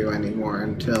do anymore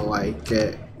until I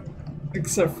get...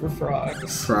 Except for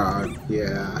frogs. Frog,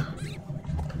 yeah.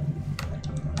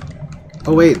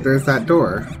 Oh wait, there's that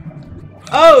door.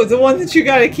 Oh, the one that you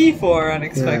got a key for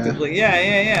unexpectedly.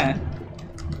 Yeah.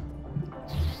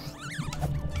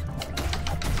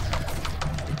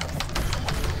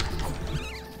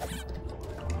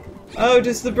 Oh,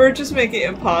 does the bird just make it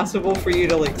impossible for you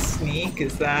to, like, sneak?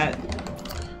 Is that...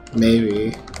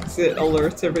 Maybe. Because it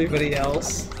alerts everybody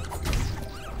else.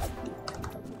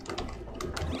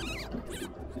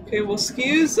 Okay, well,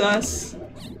 excuse us.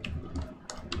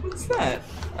 What's that?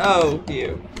 Oh,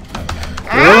 you.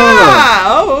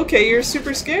 Ah! Oh, okay, you're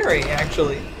super scary,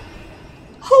 actually.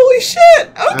 Holy shit!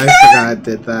 Okay! I forgot I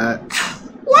did that.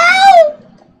 Wow!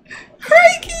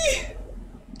 Crikey!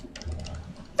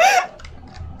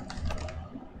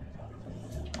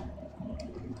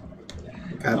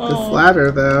 Got this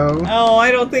ladder, though. Oh,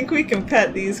 I don't think we can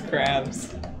pet these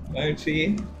crabs,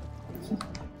 Mochi.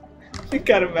 We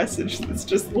got a message that's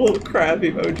just a little crab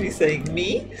emoji saying,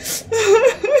 me?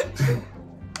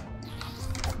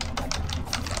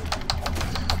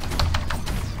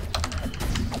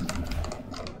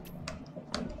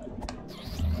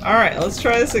 Alright, let's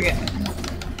try this again.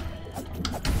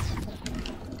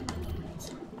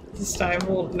 This time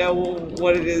we'll know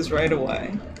what it is right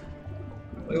away.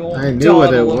 We won't I knew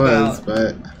what it was,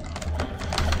 but...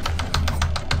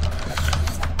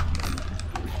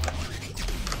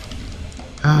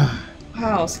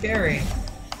 Wow, scary.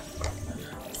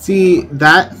 See,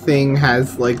 that thing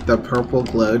has, like, the purple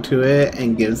glow to it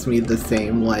and gives me the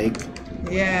same, like...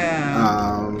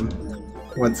 Yeah.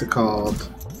 What's it called?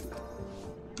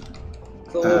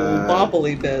 The little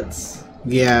bobbly bits.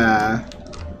 Yeah.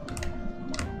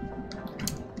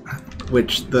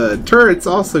 Which the turrets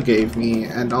also gave me,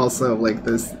 and also, like,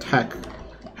 this tech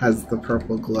has the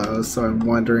purple glow, so I'm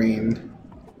wondering...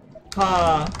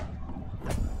 Huh.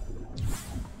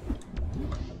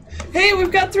 Hey,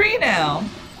 we've got 3 now!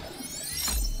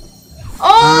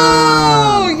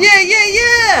 Oh!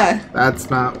 Yeah! That's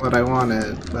not what I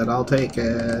wanted, but I'll take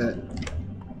it.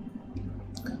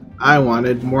 I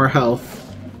wanted more health.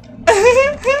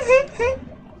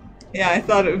 Yeah, I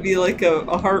thought it would be like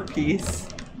a heart piece.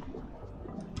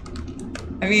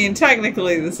 I mean,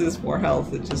 technically this is more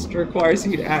health, it just requires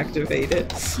you to activate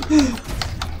it.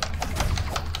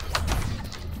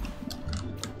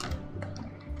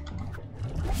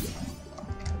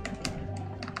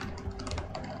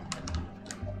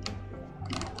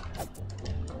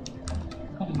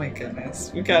 Oh my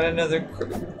goodness, we got another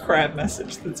crab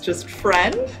message that's just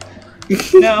friend?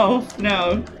 No.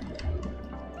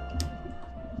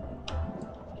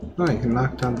 Oh, I can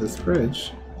knock down this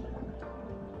bridge.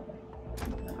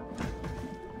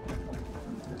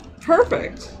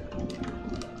 Perfect.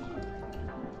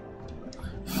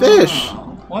 Fish!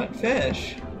 Oh, what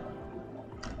fish?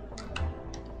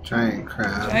 Giant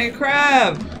crab. Giant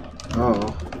crab!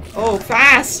 Oh. Oh,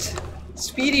 fast!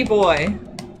 Speedy boy.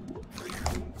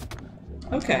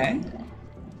 Okay.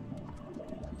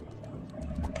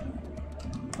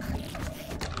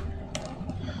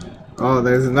 Oh,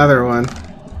 there's another one.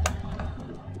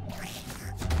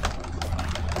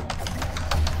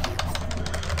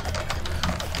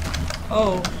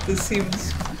 Oh, this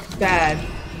seems bad.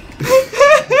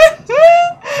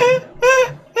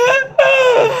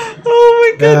 Oh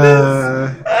my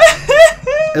goodness.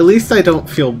 At least I don't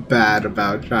feel bad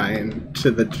about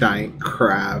the giant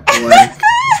crab. Like,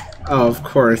 oh, of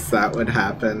course that would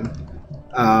happen.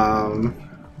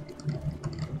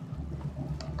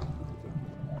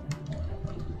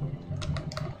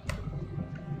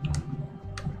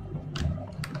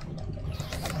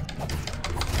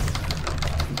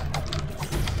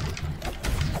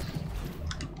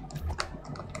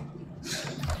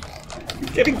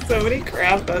 Getting so many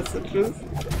crab messages.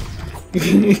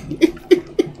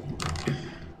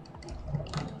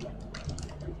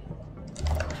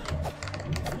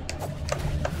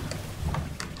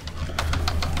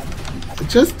 It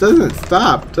just doesn't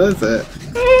stop, does it?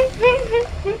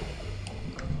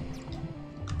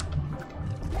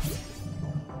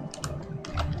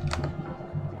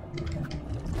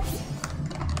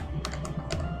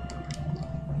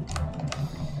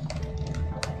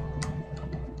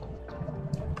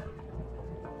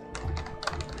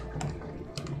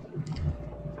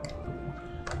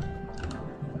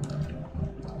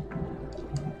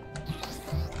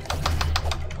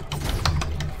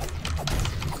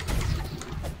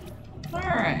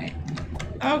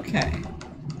 Okay.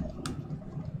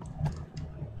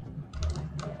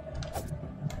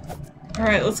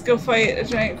 Alright, let's go fight a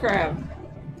giant crab.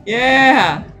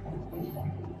 Yeah!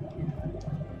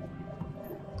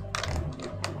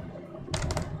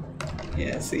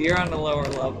 Yeah, so you're on the lower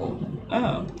level.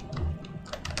 Oh.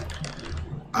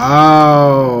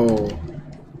 Oh!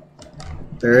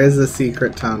 There is a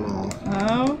secret tunnel.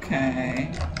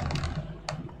 Okay.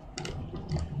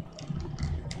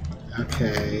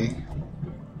 Okay.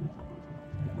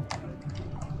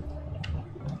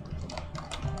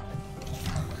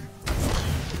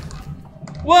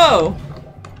 Whoa!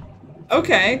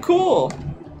 Okay, cool.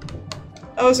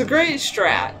 That was a great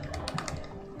strat.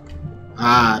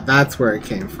 Ah, that's where it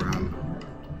came from.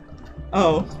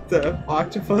 Oh, the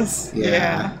octopus?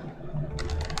 Yeah.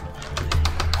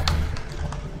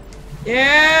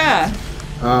 Yeah!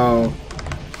 Oh.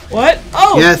 What?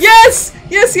 Oh! Yes! Yes!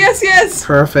 Yes, yes, yes!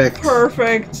 Perfect.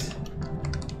 Perfect.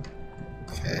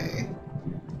 Okay.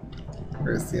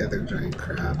 Where's the other giant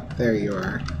crab? There you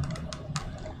are.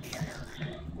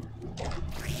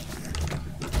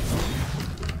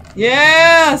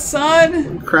 Yeah,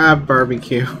 son! Crab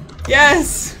barbecue.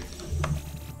 Yes!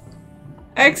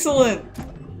 Excellent!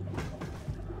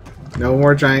 No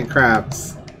more giant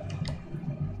crabs.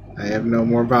 I have no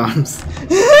more bombs.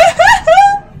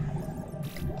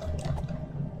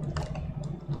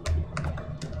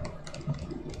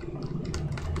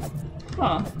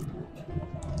 Huh.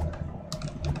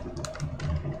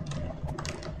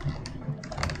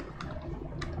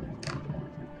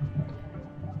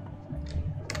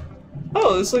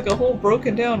 Oh, there's like a whole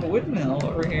broken down windmill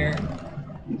over here.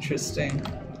 Interesting.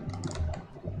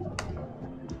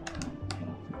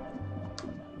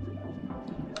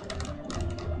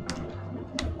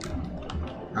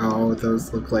 Oh,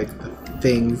 those look like the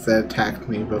things that attacked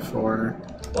me before.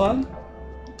 What?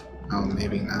 Oh,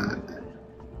 maybe not.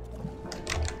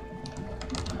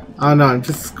 Oh no, I'm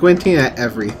just squinting at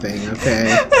everything,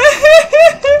 okay?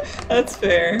 That's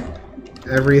fair.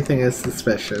 Everything is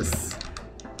suspicious.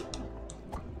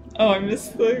 Oh, I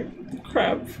missed the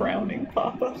crab frowning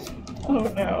pop-up.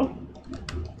 Oh no.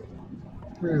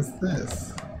 Where's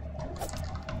this?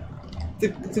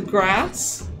 The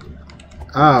grass?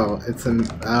 Oh, it's an...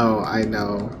 Oh, I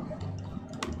know.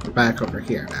 We're back over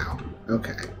here now.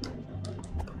 Okay.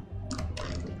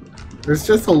 There's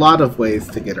just a lot of ways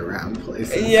to get around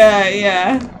places. Yeah,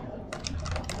 yeah.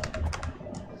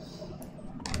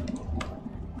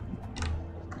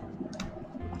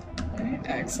 Okay,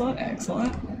 excellent,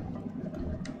 excellent.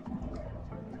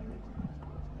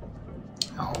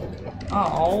 Oh.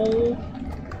 Oh.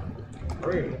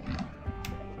 Rude.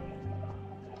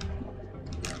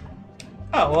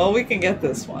 Oh, well, we can get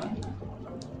this one.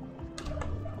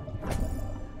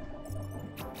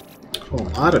 A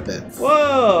lot of bits.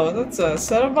 Whoa, that's a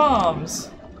set of bombs.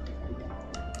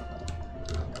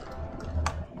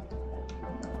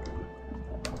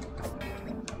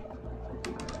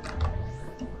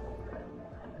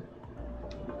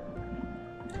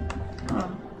 Huh.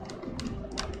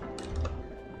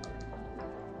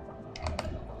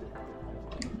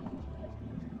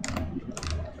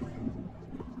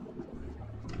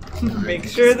 Make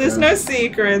sure there's no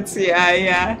secrets. Yeah,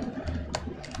 yeah.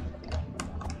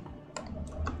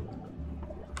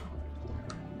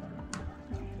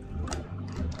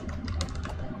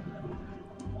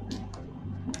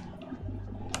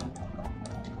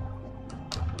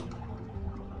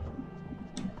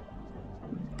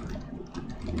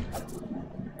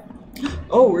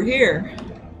 Oh, we're here.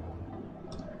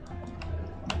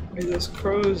 Where those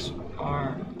crows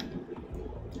are.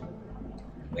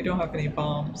 We don't have any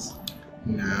bombs.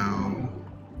 No.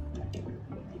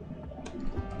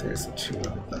 There's 2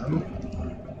 of them.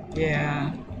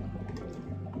 Yeah.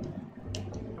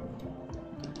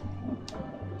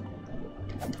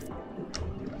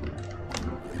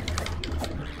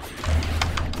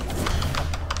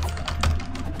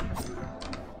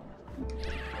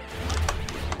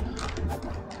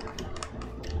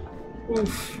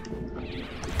 Oof.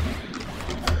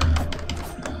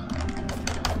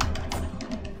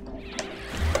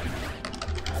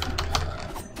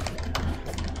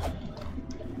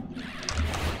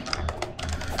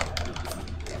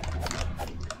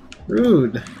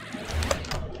 Rude.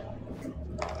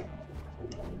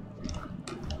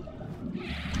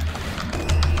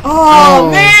 Oh,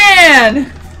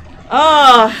 man!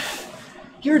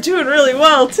 You're doing really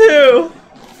well, too.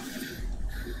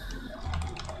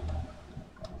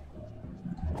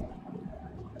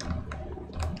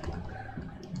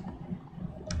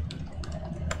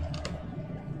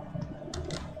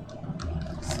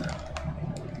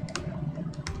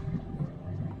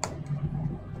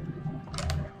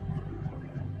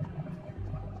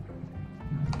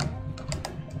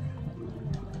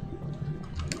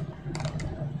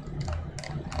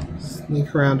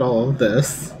 sneak around all of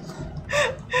this.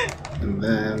 And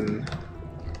then...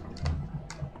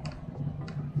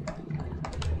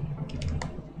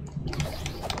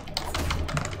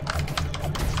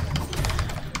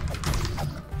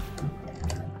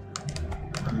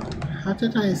 how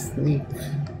did I sneak?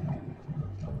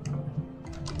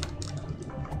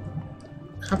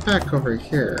 Got back over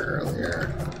here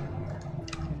earlier.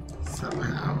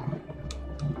 Somehow.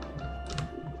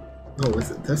 Oh,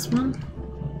 was it this one?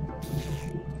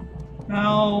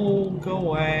 No, go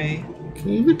away. Can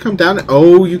you even come down?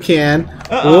 Oh, you can.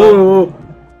 Uh-oh.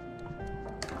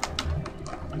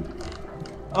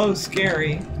 Oh,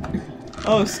 scary.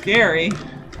 Oh, scary.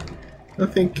 Oh,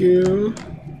 thank you.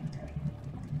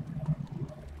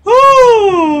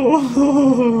 Oh!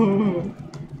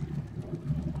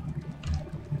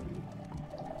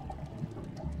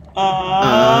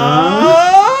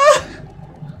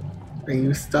 Are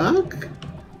you stuck?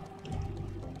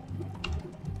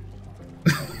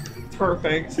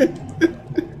 Perfect.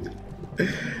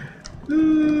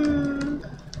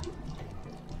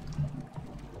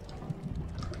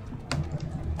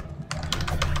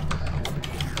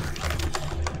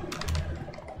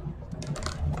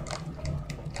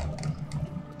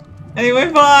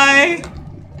 Anyway, bye!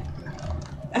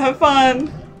 Have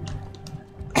fun!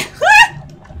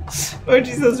 Oh,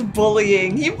 Jesus,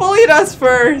 bullying. He bullied us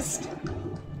first!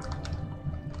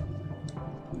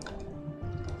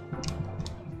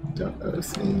 Don't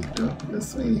notice me. Don't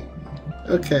miss me.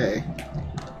 Okay.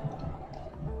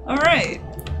 Alright.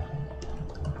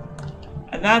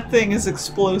 And that thing is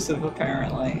explosive,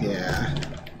 apparently. Yeah.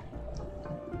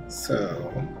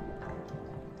 So...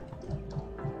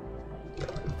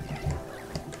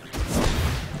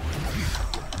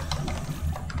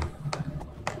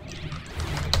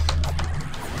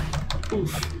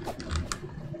 Oof.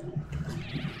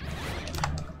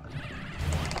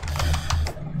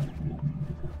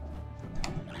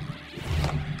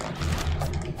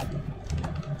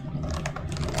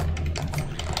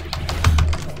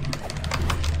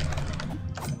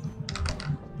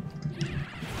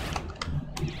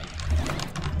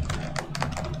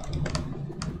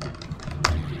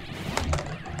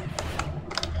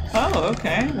 Oh,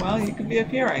 okay. Well, you could be up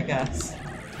here, I guess.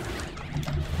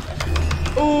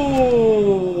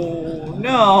 Oh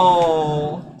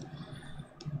no!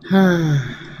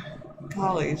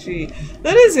 Golly gee.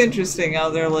 That is interesting how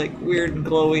they're like weird and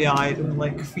glowy-eyed and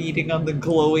like feeding on the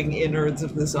glowing innards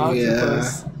of this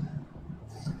octopus. Yeah.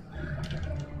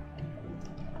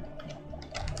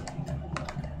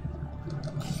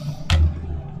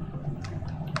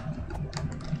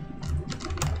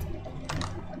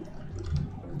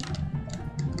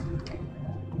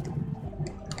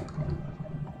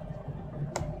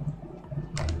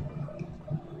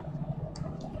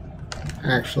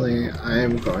 Actually, I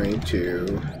am going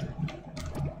to...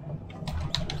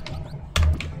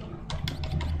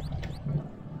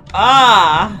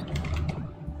 Ah!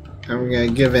 I'm gonna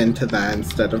give in to that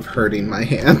instead of hurting my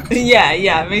hand. Yeah,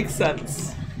 yeah, makes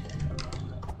sense.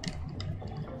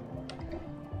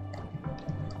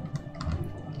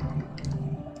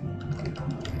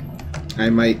 I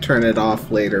might turn it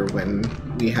off later when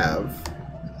we have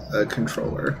a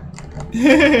controller.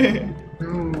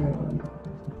 No.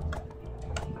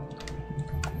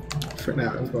 For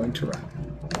now, I'm going to run.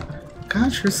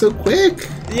 Gosh, you're so quick!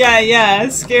 Yeah, yeah,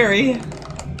 it's scary.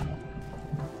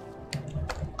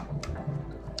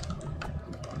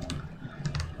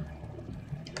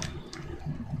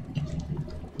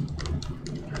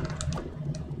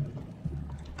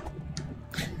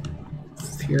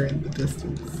 It's here in the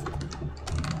distance.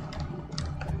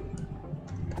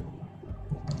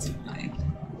 It's fine.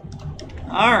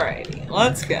 Alrighty,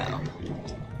 let's go.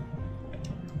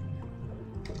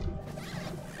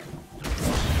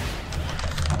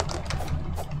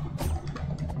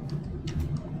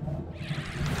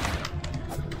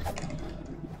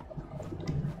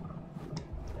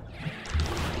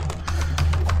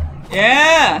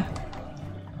 Yeah!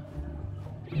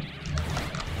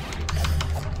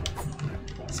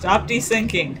 Stop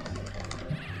desyncing.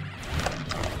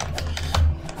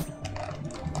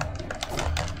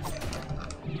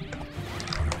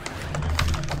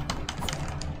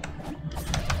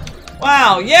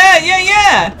 Wow, yeah, yeah,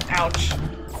 yeah! Ouch.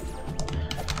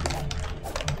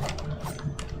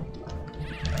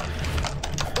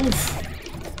 Oof.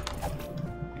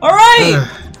 Alright!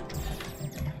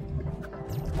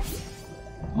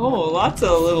 Oh, lots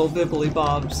of little bibbly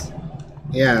bobs.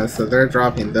 Yeah, so they're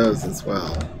dropping those as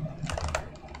well.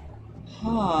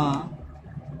 Huh.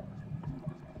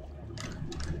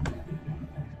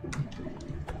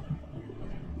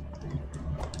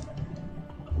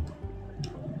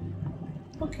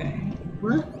 Okay.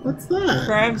 What? What's that?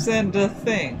 Crabs and a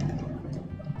thing.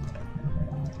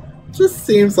 Just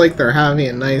seems like they're having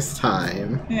a nice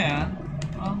time. Yeah.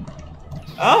 Well.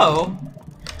 Oh.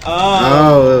 Oh.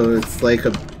 Oh, it's like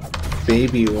a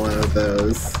baby one of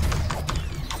those.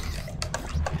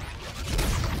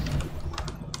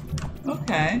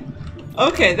 Okay.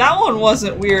 Okay, that one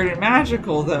wasn't weird and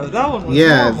magical though. That one was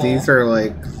normal. These are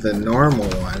like the normal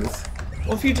ones.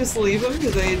 Well, if you just leave them,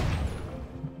 do they...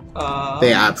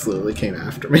 They absolutely came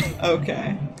after me.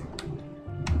 Okay.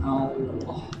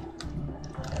 Oh.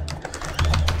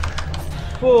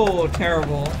 Oh,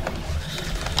 terrible.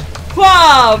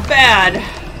 Wow, bad.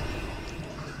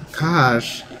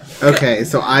 Gosh. Okay,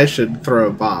 so I should throw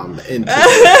a bomb into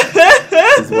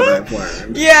this, is what I've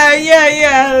learned.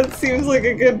 Yeah, that seems like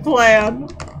a good plan.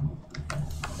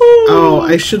 Oh,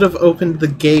 I should have opened the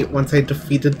gate once I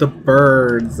defeated the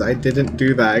birds. I didn't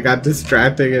do that. I got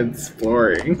distracted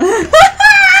exploring. I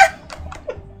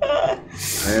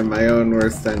am my own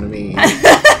worst enemy.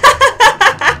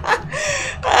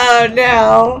 Oh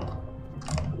no.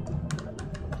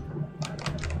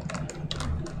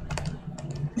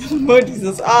 Moji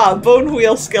says, bone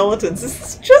wheel skeletons. This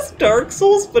is just Dark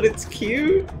Souls, but it's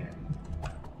cute.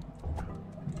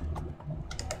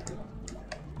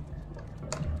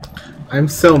 I'm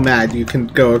so mad you can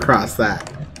go across that.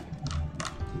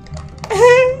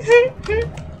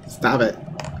 Stop it.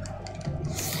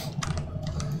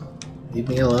 Leave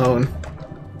me alone.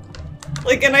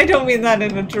 Like, and I don't mean that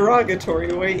in a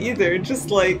derogatory way either,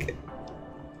 just like,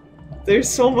 there's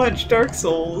so much Dark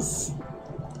Souls.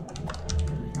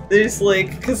 There's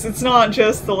like, because it's not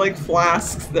just the like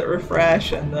flasks that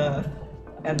refresh and the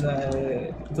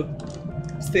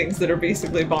things that are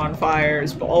basically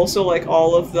bonfires, but also like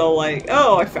all of the like,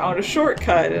 oh, I found a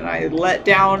shortcut and I let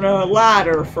down a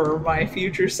ladder for my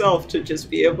future self to just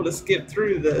be able to skip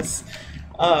through this.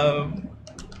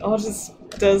 All just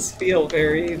does feel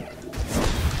very...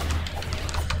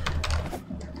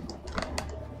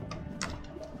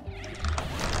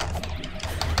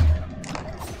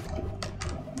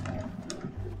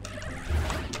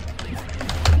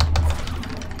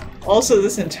 Also,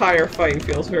 this entire fight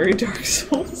feels very Dark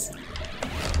Souls.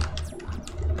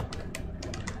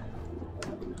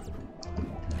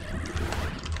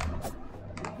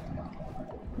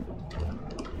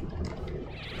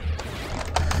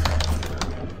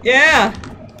 Yeah!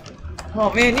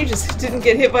 Oh man, you just didn't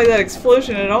get hit by that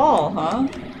explosion at all, huh?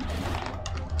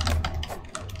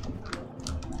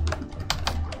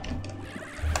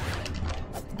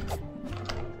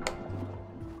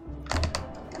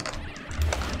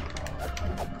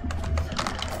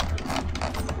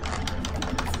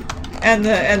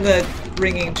 And the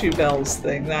ringing two bells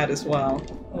thing, that as well.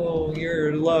 Oh,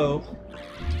 you're low.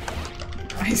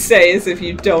 I say as if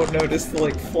you don't notice the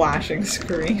like flashing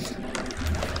screen.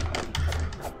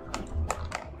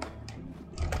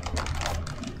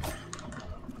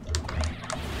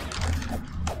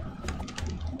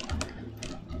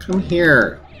 Come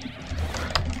here.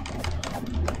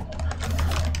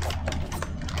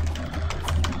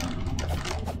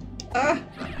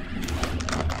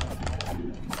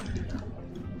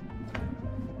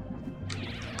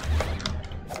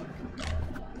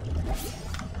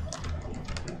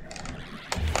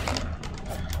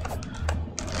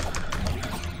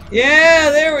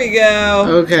 Yeah, there we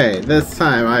go. Okay, this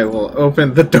time I will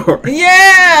open the door.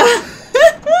 Yeah!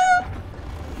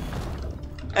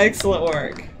 Excellent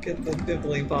work. Get the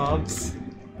bibbly bobs.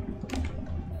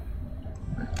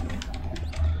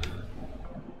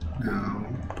 No.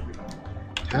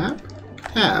 Tab?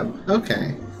 Tab.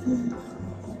 Okay.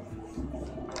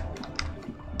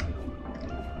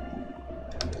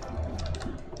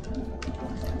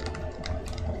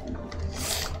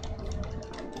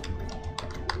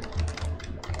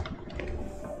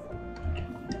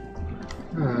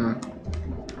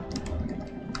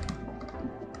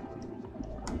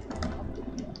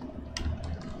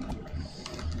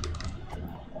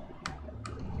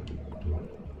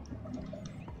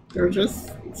 They're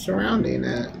just surrounding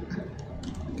it.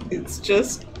 It's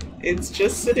just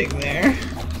sitting there.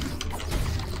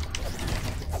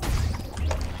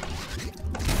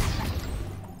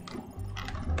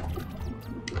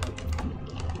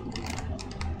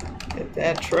 Get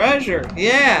that treasure,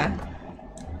 yeah!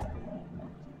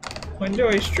 When do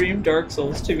I stream Dark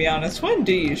Souls, to be honest? When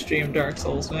do you stream Dark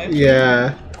Souls, Mitch?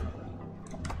 Yeah.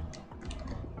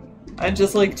 And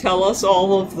just like tell us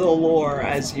all of the lore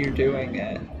as you're doing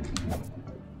it.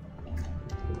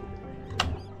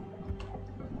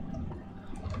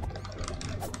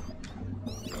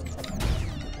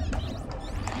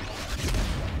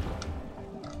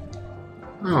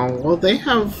 Oh, well they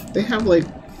have like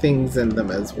things in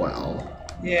them as well.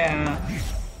 Yeah.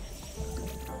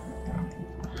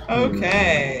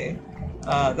 Okay.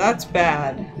 That's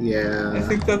bad. Yeah. I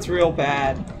think that's real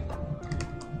bad.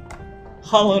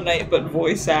 Hollow Knight, but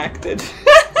voice acted.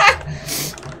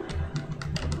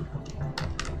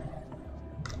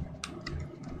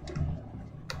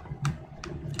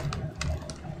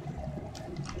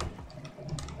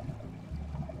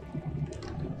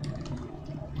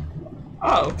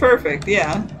 Oh, perfect,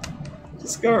 yeah.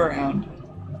 Just go around.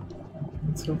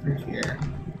 What's over here?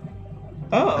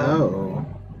 Oh. Oh.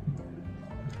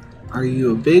 Are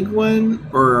you a big one,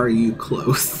 or are you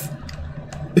close?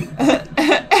 Is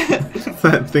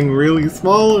that thing really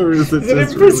small, or is it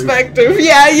just in perspective? Really...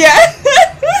 Yeah.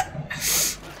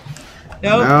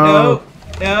 No.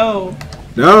 No.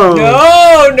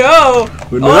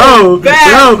 Oh,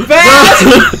 bad.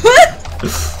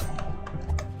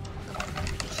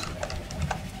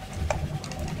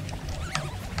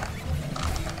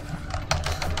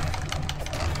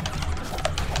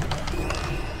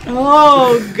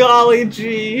 Oh, golly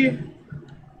gee.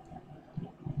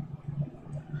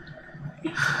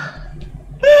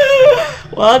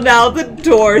 Well, now the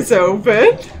door's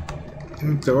open.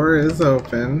 The door is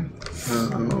open.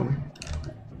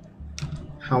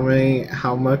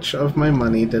 How much of my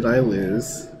money did I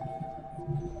lose?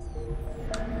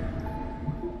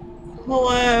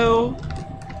 Hello.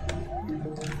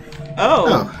 Oh.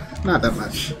 Oh, not that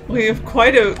much. We have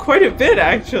quite a bit,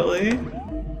 actually.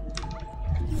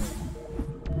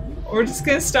 We're just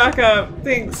gonna stock up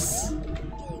things.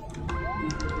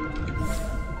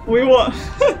 We won't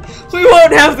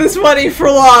have this money for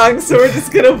long, so we're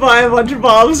just gonna buy a bunch of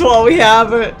bombs while we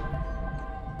have it.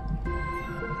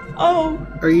 Oh.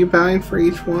 Are you buying for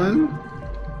each one?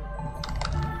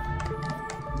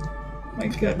 My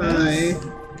goodness.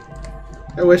 Bye.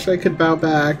 I wish I could bow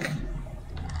back.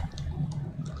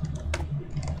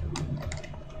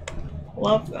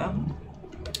 Love them.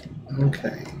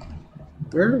 Okay.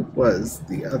 Where was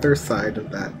the other side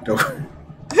of that door?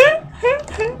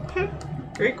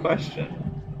 Great question.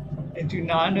 I do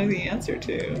not know the answer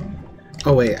to.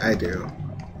 Oh wait, I do.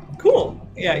 Cool.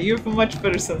 Yeah, you have a much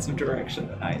better sense of direction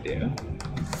than I do.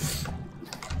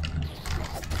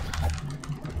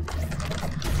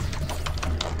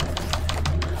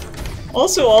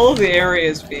 Also, all of the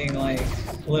areas being, like,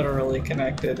 literally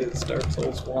connected is Dark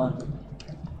Souls 1.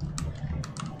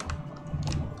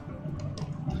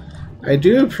 I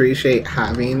do appreciate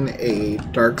having a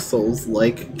Dark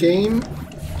Souls-like game.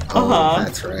 Oh,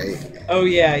 that's right. Oh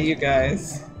yeah, you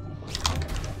guys.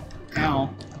 Ow.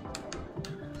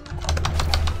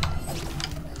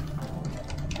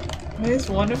 Why is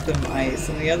one of them ice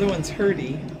and the other one's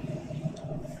hurdy?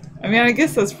 I mean, I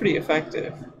guess that's pretty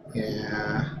effective.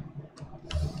 Yeah.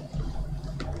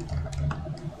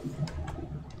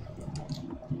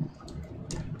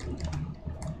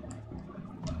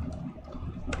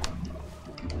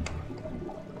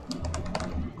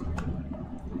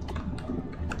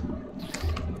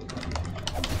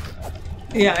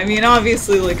 Yeah, I mean,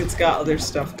 obviously, like, it's got other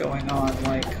stuff going on,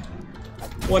 like,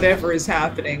 whatever is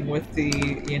happening with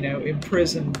the, you know,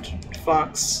 imprisoned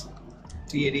fox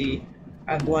deity,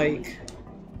 and, like,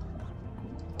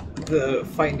 the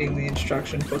finding the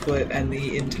instruction booklet and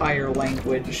the entire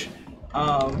language.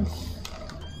 Oh,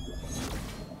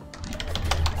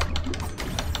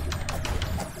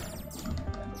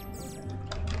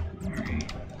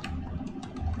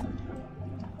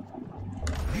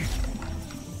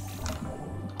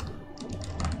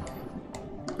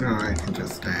 I can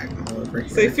just diagonal over here.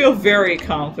 So you feel very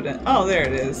confident. Oh, there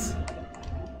it is.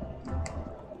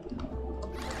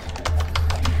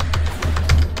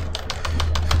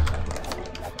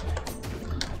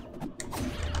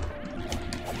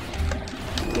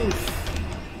 Oof.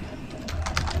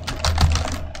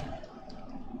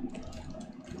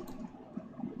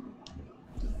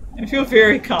 I feel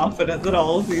very confident that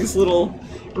all of these little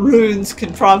runes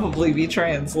can probably be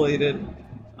translated.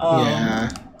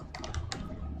 Yeah.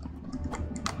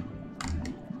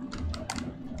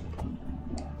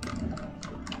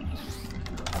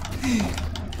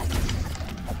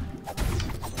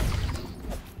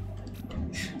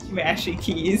 Mashy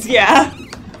keys, yeah.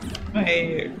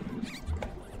 My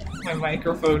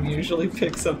microphone usually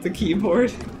picks up the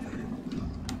keyboard.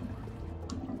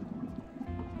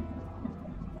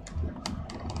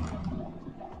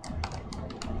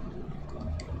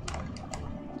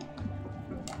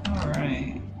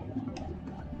 Alright.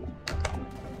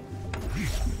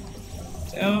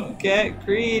 Don't get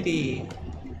greedy.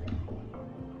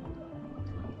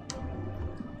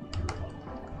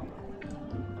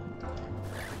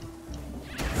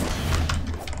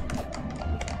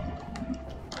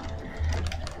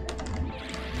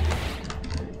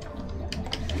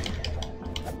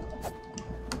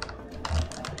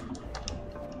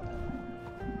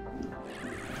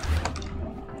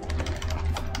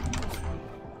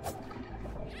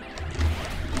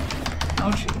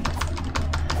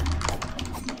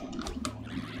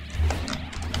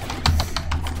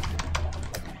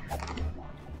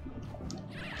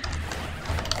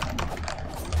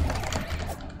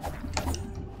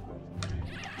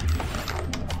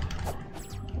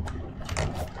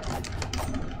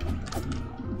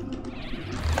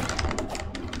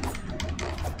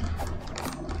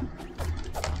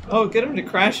 Oh, get him to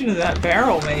crash into that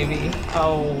barrel, maybe.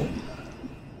 Oh.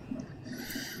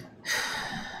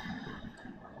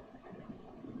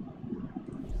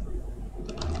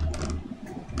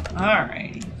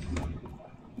 Alright.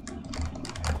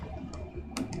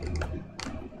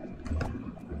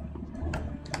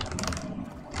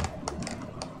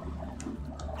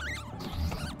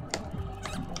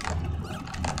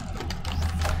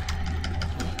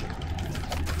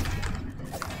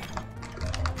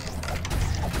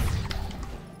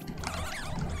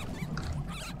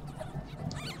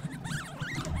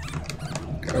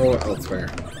 Go elsewhere.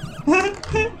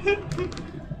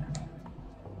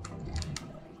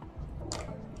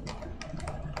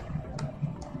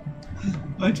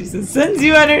 Oh, Jesus, sends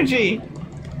you energy!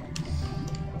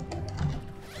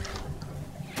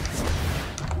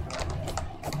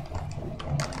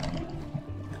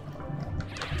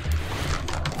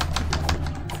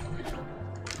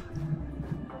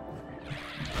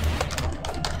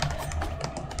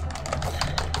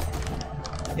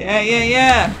 Yeah, yeah,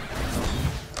 yeah!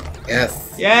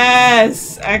 Yes.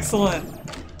 Yes! Excellent.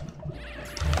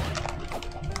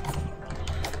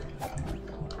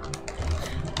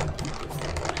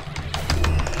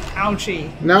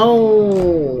 Ouchie.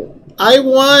 No! I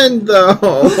won, though!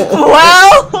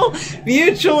 Well!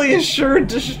 Mutually assured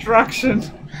destruction.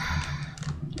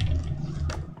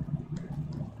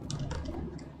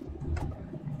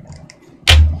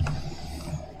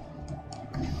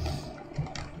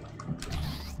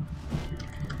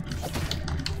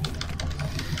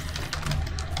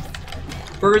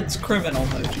 Bird's criminal,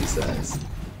 Moji says.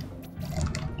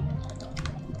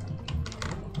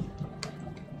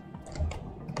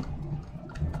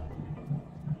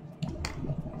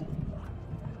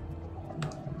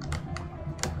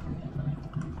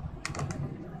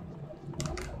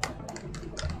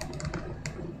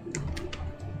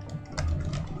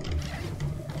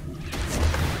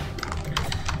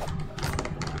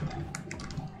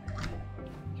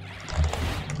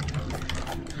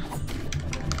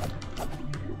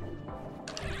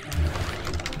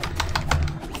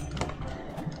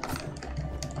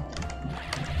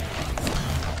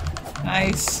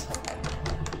 Nice.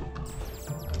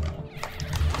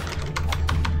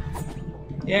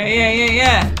 Yeah, yeah, yeah,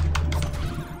 yeah.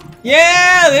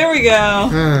 Yeah, there we go.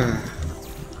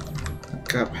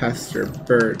 Got past your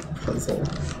bird puzzle.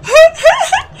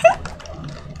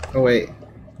 Oh wait,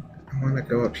 I want to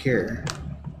go up here.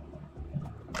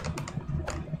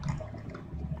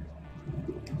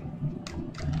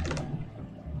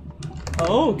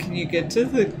 Oh, can you get to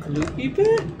the gloopy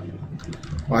bit?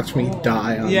 Watch me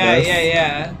die on yeah, this. Yeah, yeah,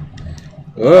 yeah.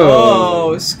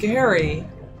 Whoa. Oh, scary.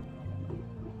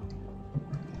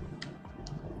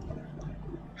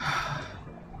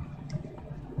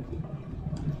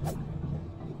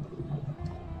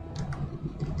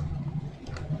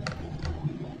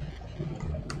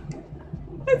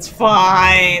 It's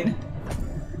fine.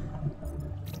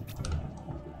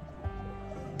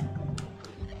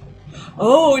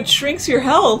 Oh, it shrinks your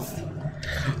health.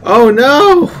 Oh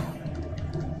no!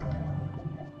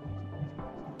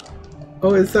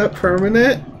 Oh, is that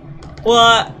permanent?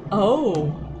 What?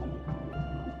 Oh.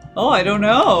 Oh, I don't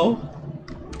know.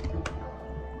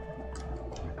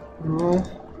 Oh.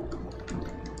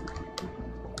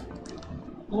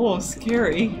 Oh,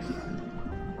 scary.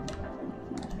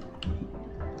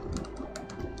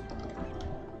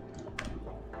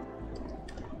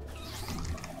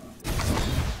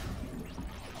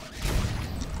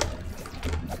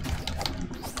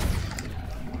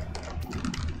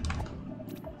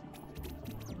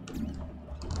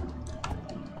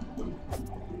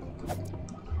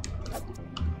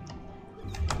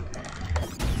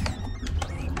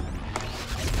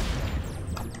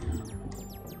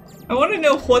 I want to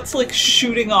know what's like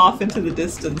shooting off into the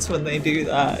distance when they do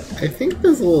that. I think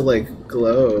those little like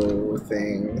glow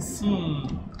things.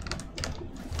 Come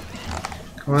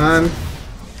on.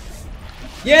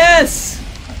 Yes!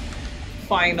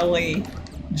 Finally.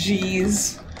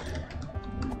 Jeez.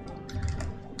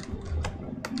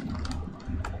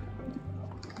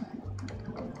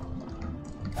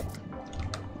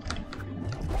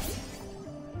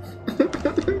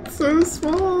 It's so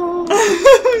small.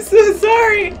 I'm so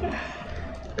sorry.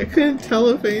 I couldn't tell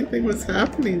if anything was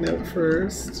happening at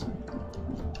first.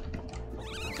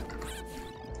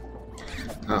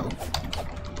 Oh.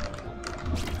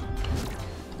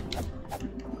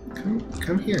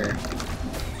 Come here.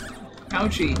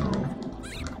 Ouchie. Oh.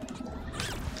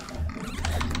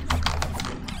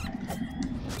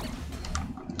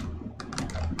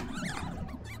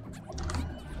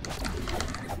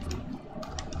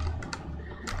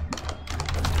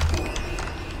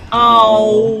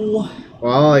 Oh.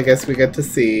 Well, I guess we get to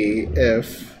see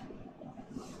if...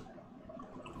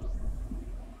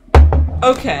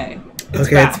 Okay.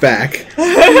 It's back.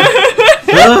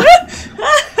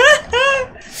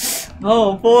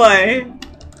 Oh boy.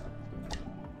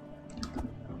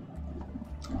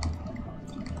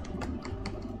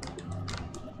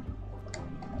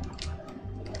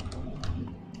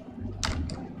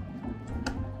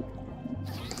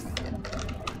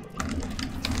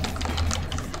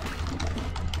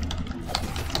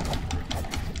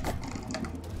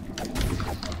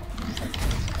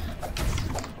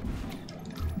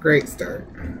 Great start.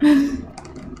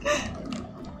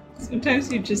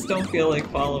 Sometimes you just don't feel like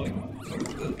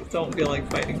don't feel like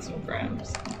fighting some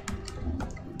crabs.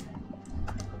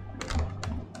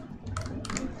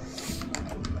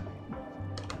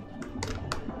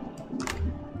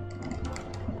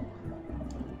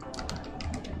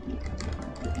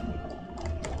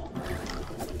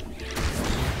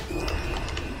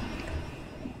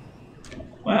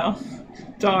 Wow.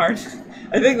 Darn.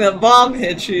 I think the bomb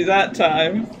hit you that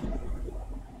time.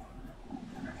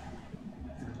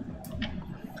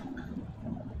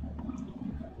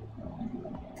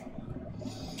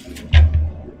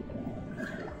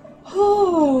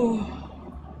 Oh.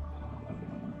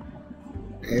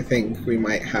 I think we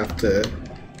might have to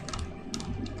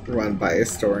run by a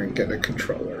store and get a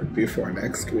controller before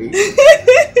next week.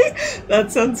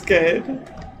 That sounds good.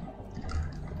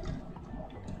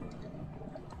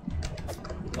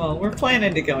 Well, we're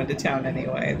planning to go into town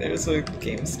anyway. There's a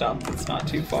GameStop that's not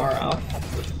too far off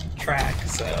the track,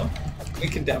 so we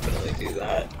can definitely do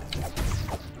that.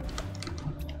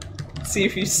 See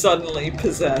if you suddenly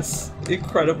possess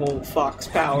incredible fox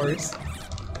powers.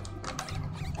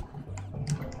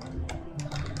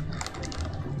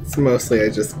 It's mostly I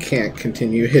just can't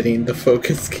continue hitting the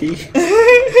focus key.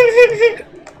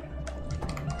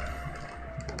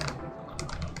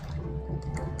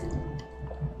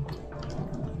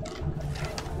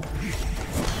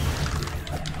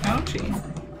 Ouchie.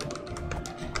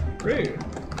 Rude.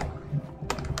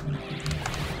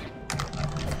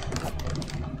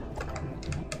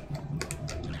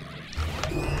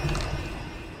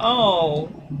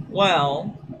 Oh,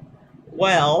 well.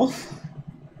 Well.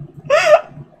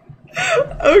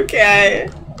 Okay.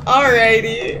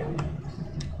 Alrighty.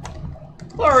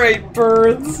 Alright,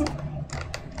 birds.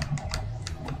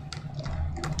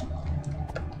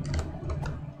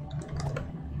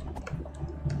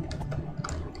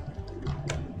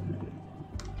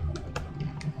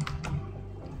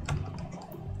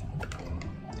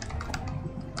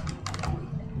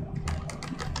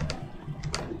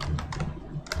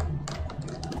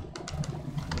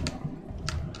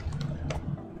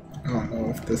 I don't know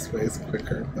if this way is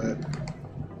quicker, but...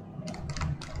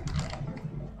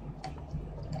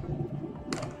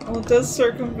 Well, it does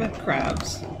circumvent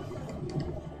crabs.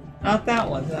 Not that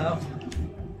one, though.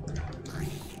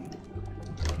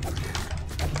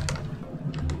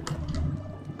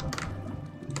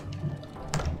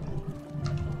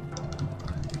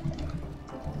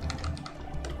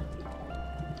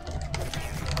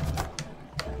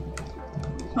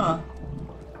 Huh.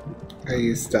 Are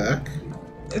you stuck?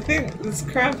 I think this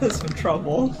crab has some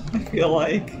trouble, I feel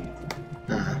like.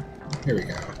 Ah, here we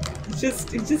go. He just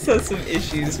has some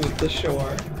issues with the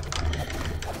shore.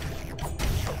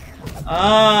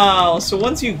 Oh, so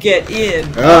once you get in,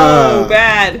 oh,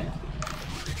 bad.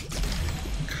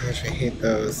 Gosh, I hate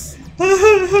those.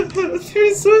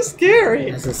 They're so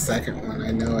scary. There's a second one,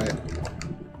 I know it.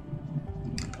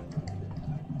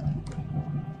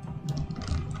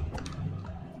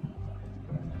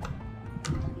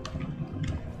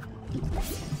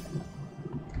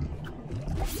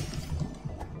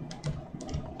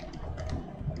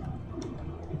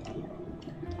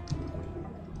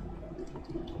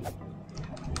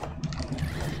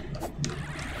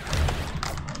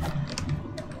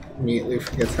 Immediately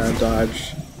forgets how to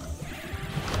dodge.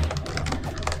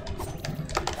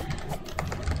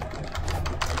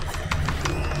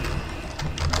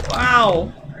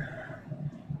 Wow.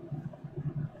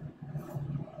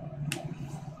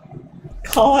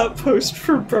 Call out post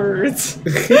for birds.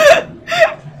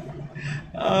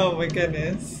 Oh my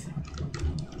goodness.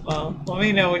 Well, let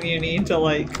me know when you need to,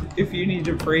 like, if you need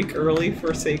to break early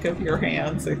for sake of your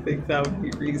hands. I think that would be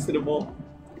reasonable.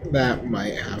 That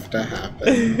might have to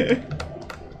happen.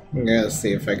 I'm gonna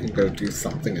see if I can go do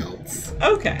something else.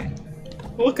 Okay.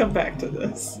 We'll come back to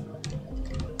this.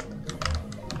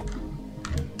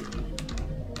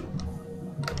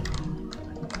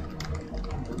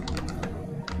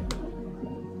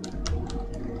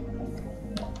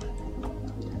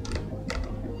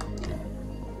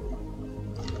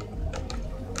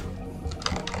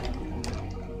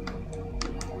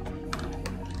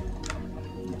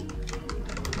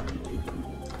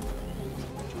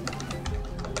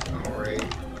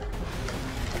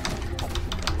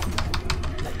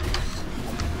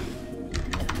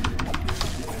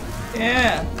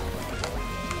 Yeah.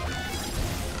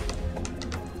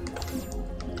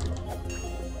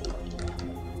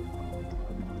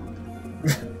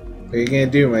 What are you gonna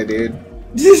do, my dude?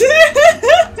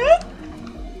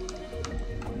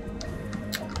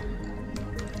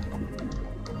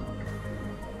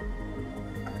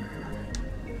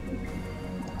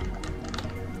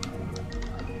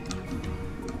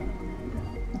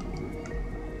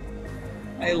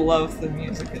 I love the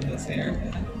music in this area.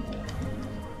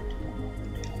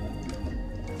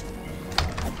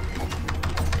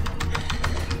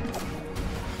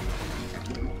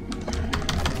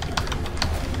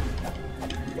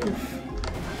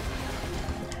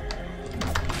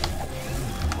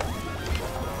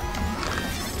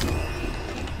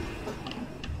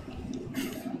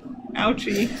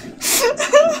 Ouchie.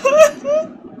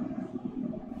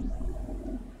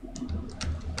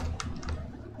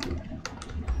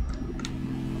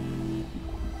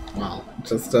 Well,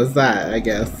 just does that, I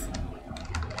guess.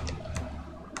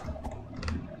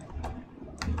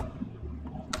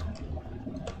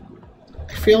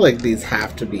 I feel like these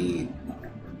have to be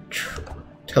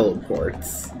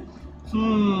teleports.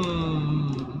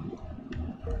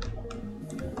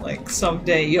 Like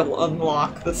someday you'll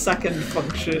unlock the second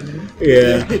function.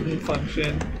 Yeah. The hidden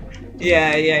function.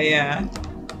 Yeah, yeah, yeah.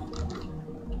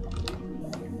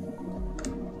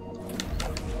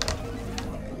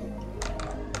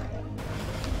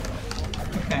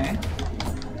 Okay.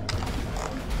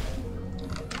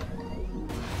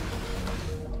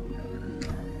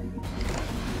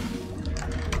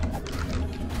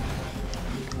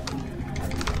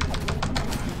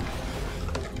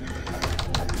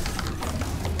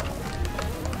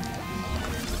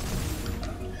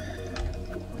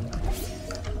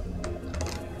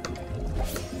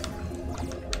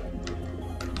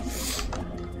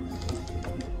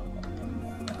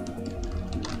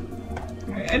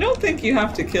 I don't think you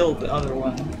have to kill the other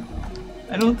one.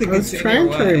 I don't think it's in your way. I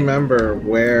was trying to remember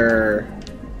where...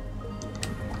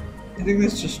 I think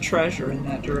there's just treasure in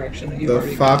that direction that you've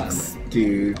already the fox gone.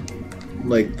 Dude,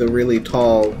 like the really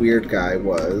tall weird guy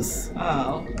was.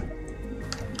 Oh.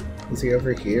 Is he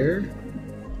over here?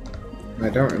 I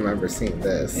don't remember seeing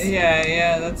this. Yeah,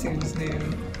 yeah, that seems new.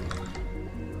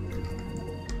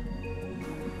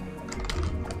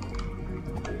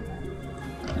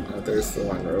 Oh, there's the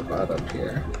one robot up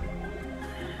here.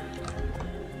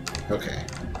 Okay.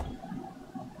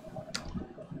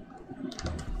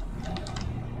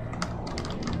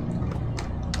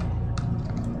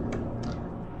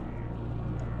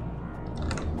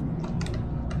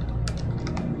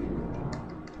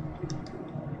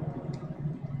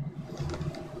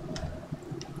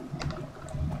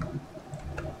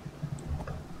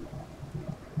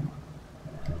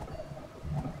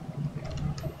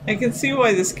 I can see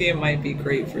why this game might be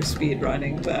great for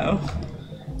speedrunning, though.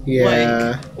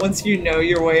 Yeah. Like, once you know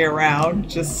your way around,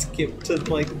 just skip to,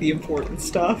 like, the important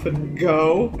stuff and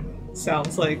go.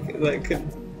 Sounds like that could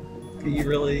be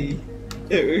really...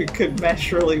 It could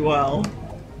mesh really well.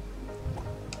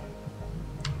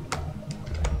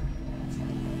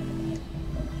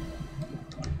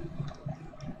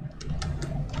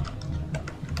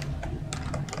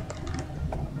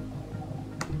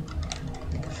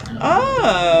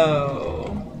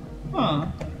 Oh! Huh.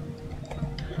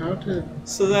 How did...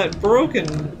 So that broken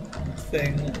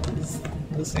thing is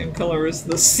the same color as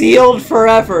the sealed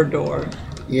forever door.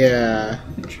 Yeah.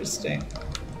 Interesting.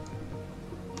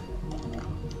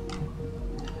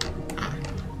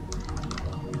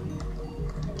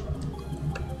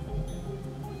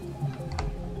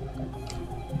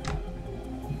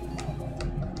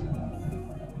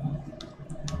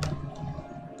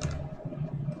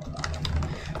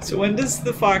 So when does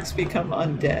the fox become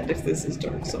undead if this is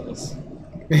Dark Souls?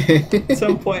 At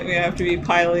some point we have to be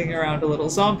piling around a little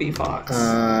zombie fox.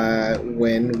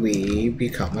 When we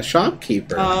become a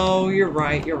shopkeeper. Oh, you're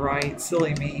right.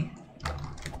 Silly me.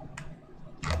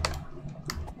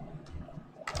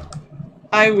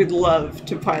 I would love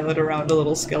to pilot around a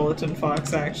little skeleton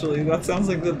fox, actually. That sounds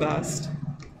like the best.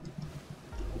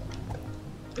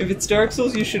 If it's Dark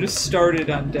Souls, you should have started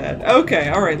undead.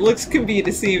 Okay, alright, looks can be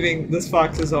deceiving. This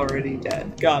fox is already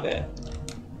dead. Got it.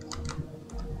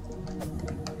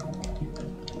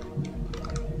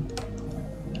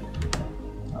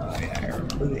 Oh yeah, I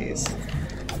remember these.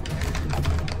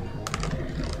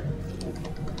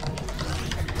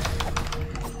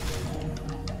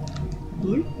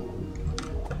 Bloop.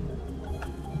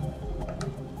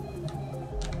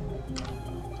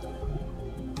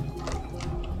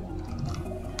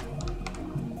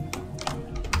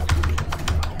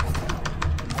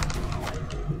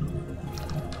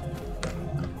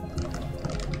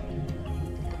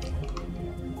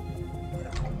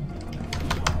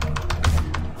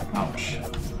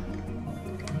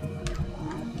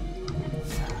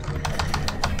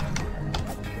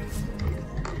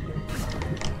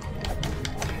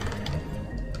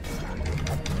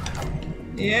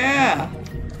 Yeah.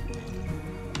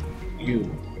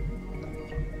 You.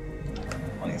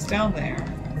 Well, he's down there.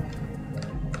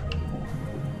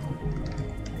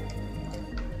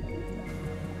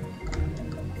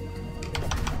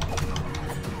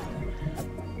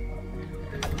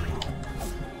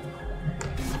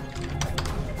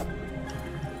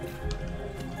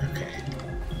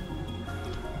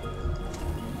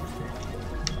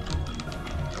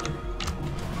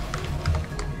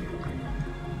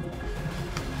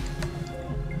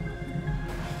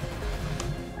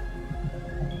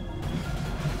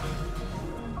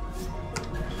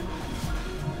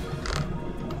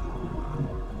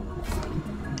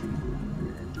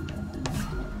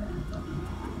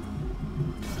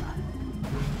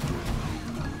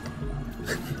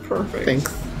 Perfect.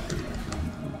 Thanks.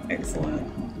 Excellent.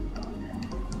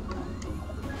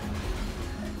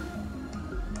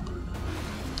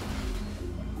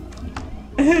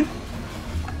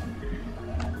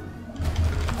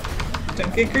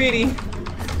 Don't get greedy.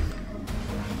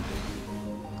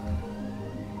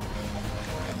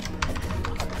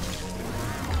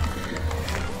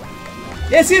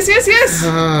 Yes, yes, yes, yes!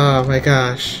 Oh my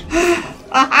gosh.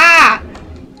 Aha!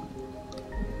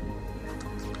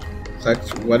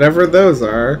 That's whatever those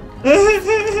are.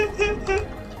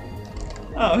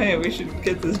 Oh, hey, we should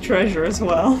get this treasure as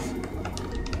well.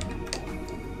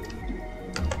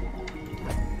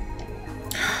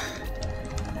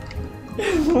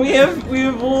 We have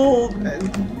little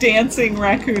dancing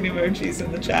raccoon emojis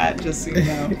in the chat, just so you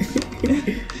know.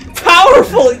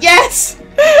 Powerful, yes!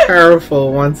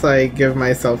 Powerful once I give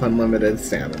myself unlimited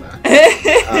stamina.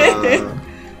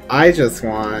 I just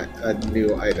want a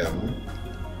new item.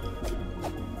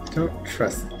 I don't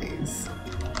trust these.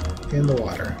 In the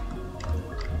water.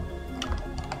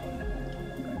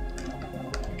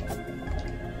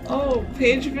 Oh,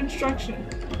 page of instruction.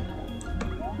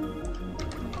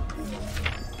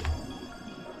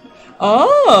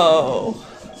 Oh!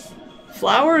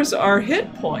 Flowers are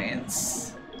hit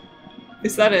points.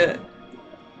 Is that a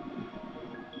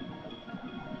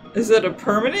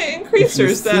permanent increase, or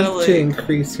is that a like... to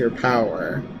increase your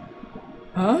power.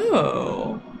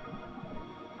 Oh.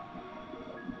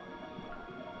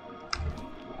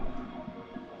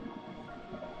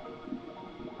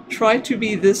 Try to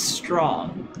be this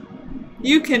strong.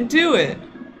 You can do it!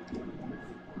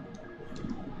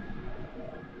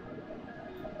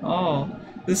 Oh,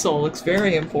 this all looks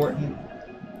very important.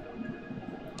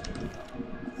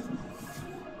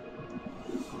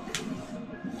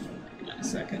 A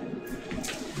second.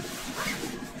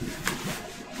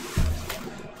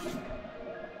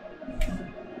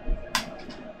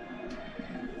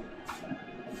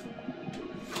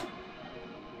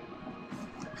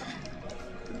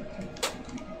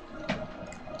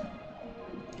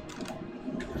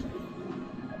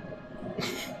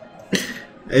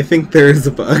 I think there is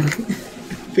a bug.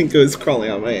 I think it was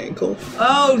crawling on my ankle.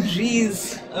 Oh,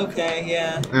 jeez. Okay,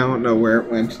 yeah. I don't know where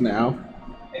it went now.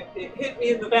 It hit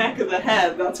me in the back of the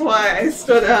head. That's why I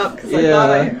stood up, because I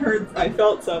thought I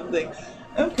felt something.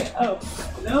 Okay. Oh,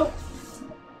 nope.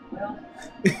 Well.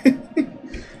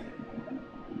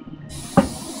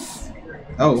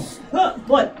 Oh. Huh,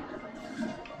 what?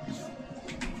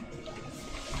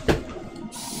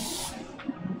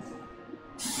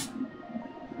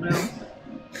 No.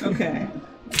 Okay.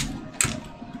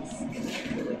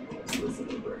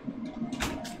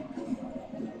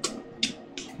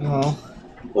 Well,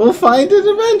 we'll find it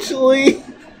eventually.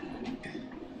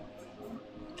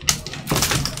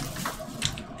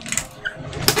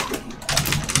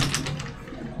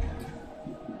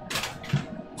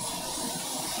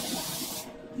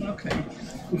 Okay.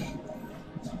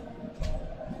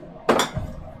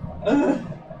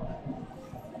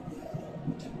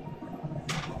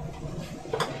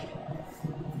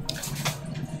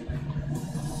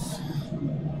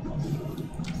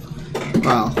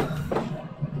 Wow.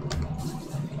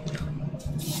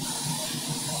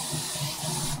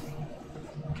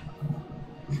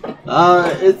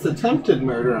 It's attempted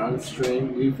murder on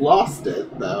stream. We've lost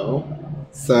it though.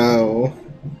 So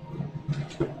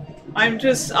I'm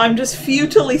just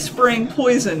futilely spraying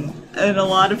poison in a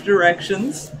lot of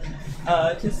directions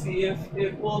to see if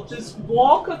it will just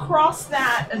walk across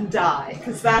that and die,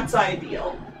 because that's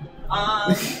ideal.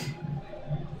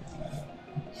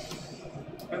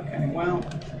 Okay, well.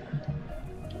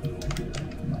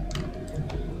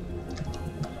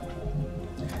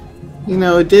 you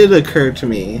know, it did occur to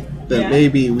me that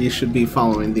maybe we should be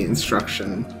following the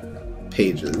instruction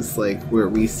pages, like where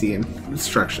we see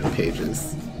instruction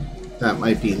pages. That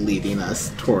might be leading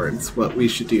us towards what we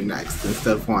should do next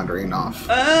instead of wandering off.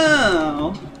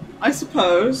 Oh, I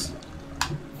suppose.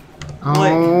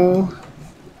 Oh,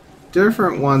 like,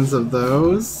 different ones of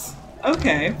those.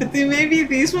 Okay, but then maybe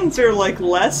these ones are like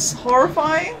less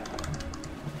horrifying?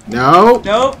 No.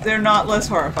 Nope, they're not less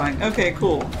horrifying. Okay,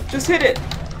 cool. Just hit it.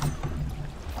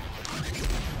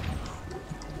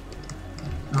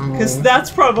 Because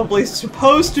that's probably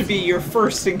supposed to be your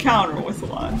first encounter with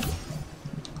one.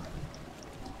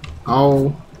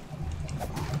 Oh.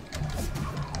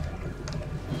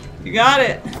 You got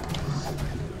it.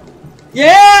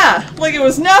 Yeah! Like it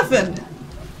was nothing!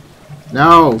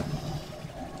 No.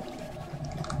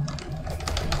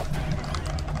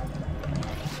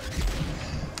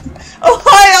 Oh,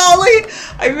 hi, Ollie!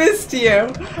 I missed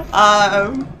you.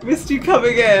 Missed you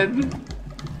coming in.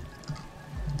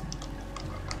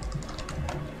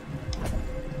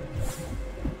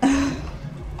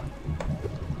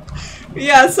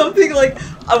 Yeah, something like,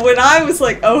 when I was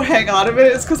like, oh, hang on a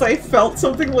minute, it's because I felt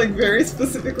something like very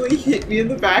specifically hit me in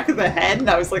the back of the head, and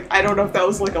I was like, I don't know if that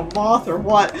was like a moth or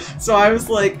what, so I was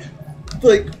like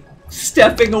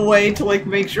stepping away to like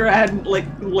make sure it hadn't like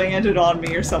landed on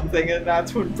me or something, and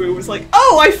that's when Boo was like,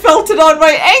 oh, I felt it on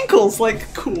my ankles!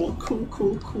 Like, cool, cool,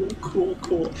 cool, cool, cool,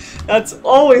 cool. That's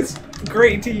always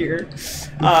great to hear.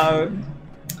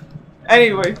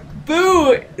 Anyway.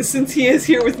 Boo, since he is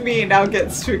here with me, now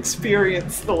gets to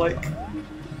experience the, like,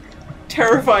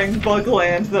 terrifying bug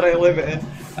land that I live in.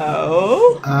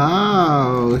 Oh?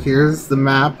 Oh, here's the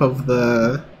map of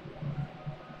the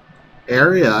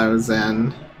area I was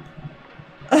in.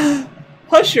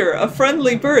 Husher, a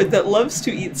friendly bird that loves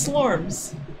to eat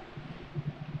slorms.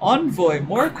 Envoy,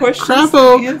 more questions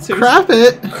than answers.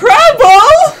 Crabbit!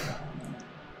 Crabbo!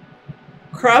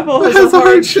 Crabbo has a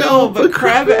hard shell, but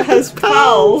Crabbit has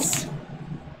pals.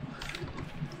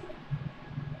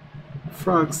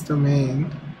 Frog's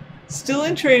domain. Still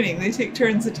in training, they take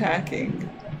turns attacking.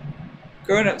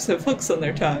 Grown-ups have hooks on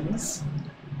their tongues.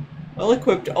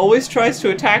 Well-equipped always tries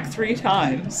to attack 3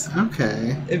 times.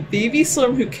 Okay. A baby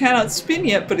slurm who cannot spin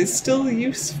yet, but is still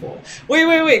useful.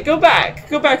 Wait, go back.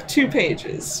 Go back 2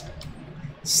 pages.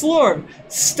 Slorm,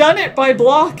 stun it by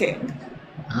blocking.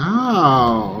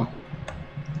 Oh.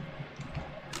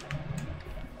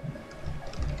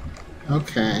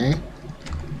 Okay.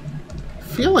 I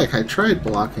feel like I tried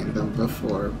blocking them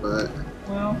before, but...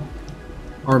 Well...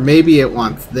 Or maybe it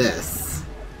wants this.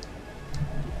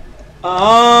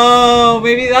 Oh,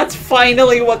 maybe that's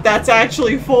finally what that's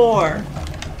actually for.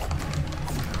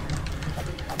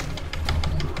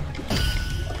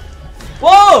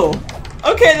 Whoa!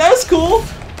 Okay, that was cool.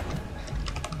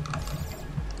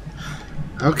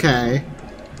 Okay.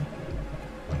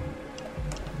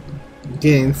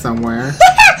 Getting somewhere.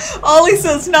 Ollie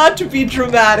says not to be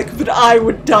dramatic, but I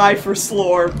would die for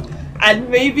Slorm. And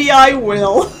maybe I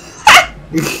will.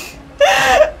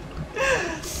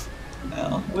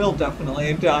 Well, we'll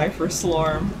definitely die for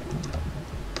Slorm.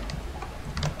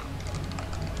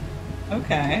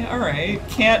 Okay, alright.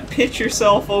 Can't pitch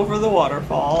yourself over the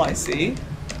waterfall, I see.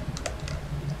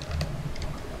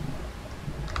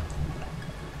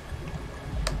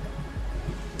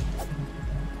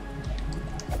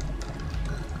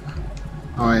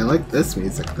 Oh, I like this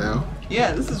music, though.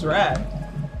 Yeah, this is rad.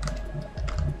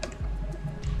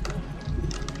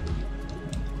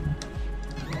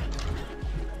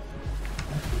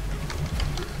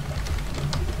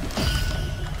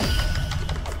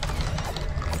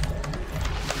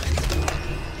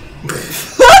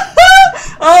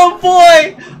 Oh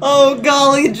boy! Oh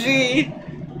golly gee!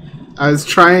 I was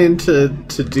trying to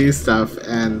do stuff,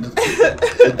 and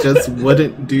it just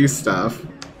wouldn't do stuff.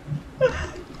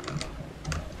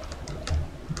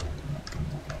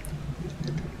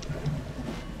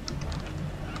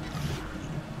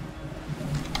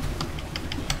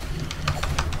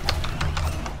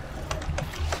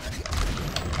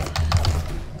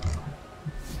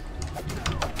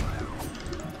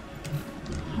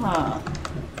 Huh.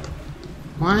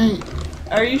 Why?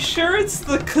 Are you sure it's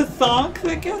the Kathonk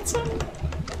that gets him?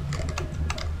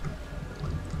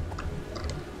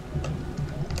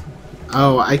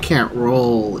 Oh, I can't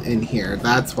roll in here.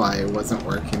 That's why it wasn't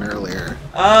working earlier.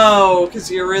 Oh, because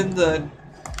you're in the...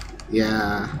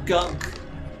 Yeah. Gunk.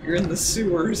 You're in the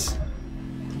sewers.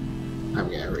 I'm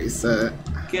gonna reset.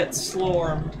 Get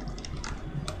slormed.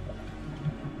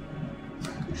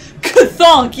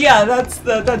 Kathonk! Yeah, that's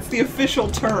the official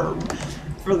term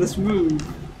for this move.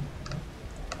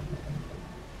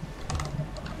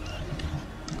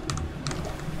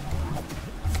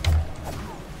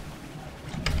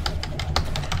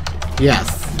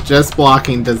 Yes, just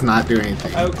blocking does not do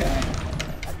anything. Okay.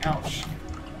 Ouch.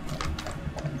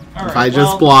 If I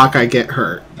just block, I get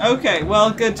hurt. Okay,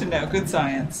 well, good to know. Good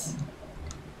science.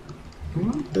 I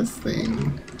want this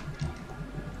thing.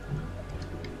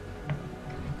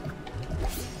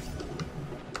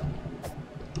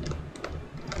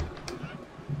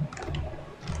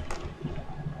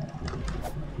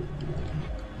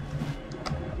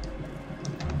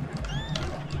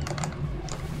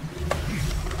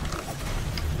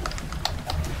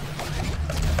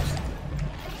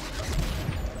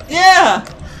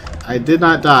 I did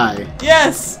not die.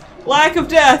 Yes! Lack of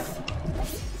death!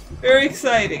 Very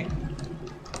exciting.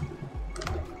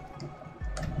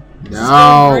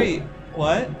 No! Great.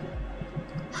 What?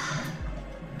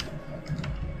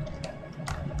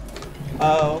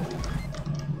 Oh.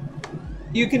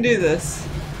 You can do this.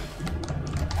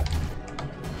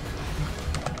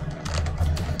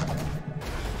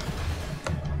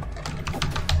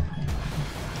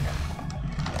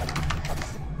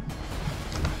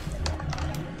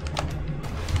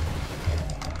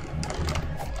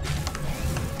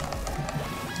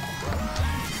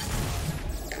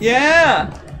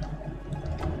 Yeah!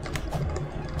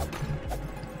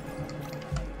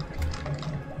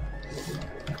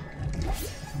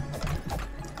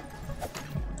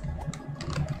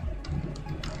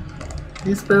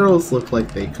 These barrels look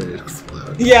like they could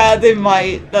explode. Yeah, they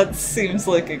might. That seems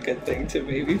like a good thing to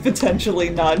maybe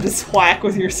potentially not just whack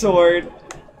with your sword.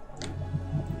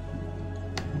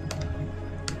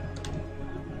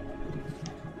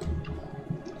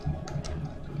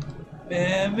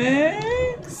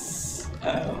 Mimics?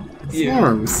 Oh.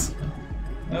 Swarms.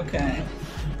 Okay.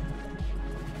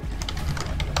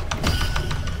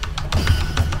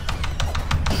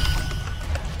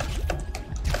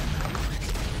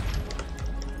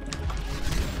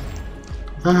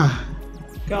 Ah.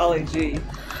 Golly gee.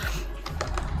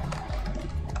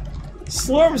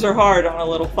 Slurms are hard on a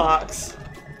little fox.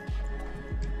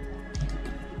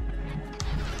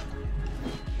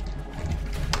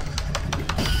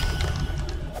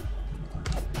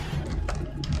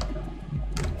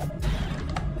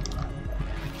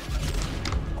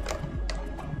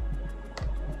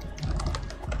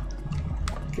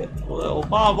 Get the little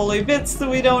bobbly bits that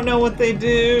we don't know what they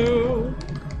do.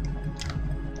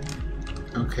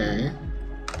 Okay.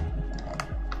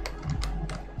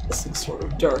 This looks sort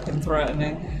of dark and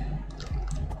threatening.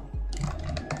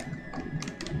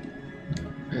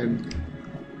 And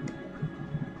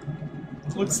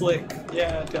looks like,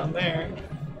 yeah, down there.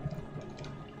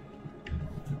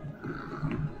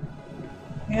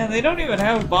 Yeah, they don't even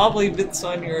have bobbly bits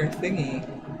on your thingy.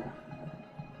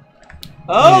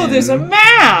 Oh, there's a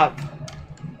map!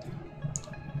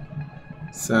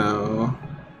 So...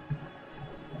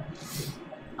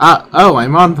 oh,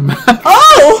 I'm on the map.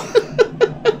 Oh!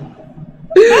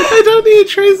 I don't need to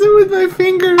trace it with my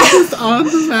fingers, just on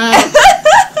the map.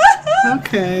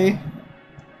 Okay.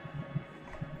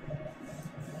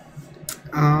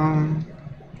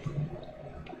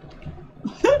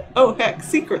 Oh heck,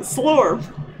 secret slurm.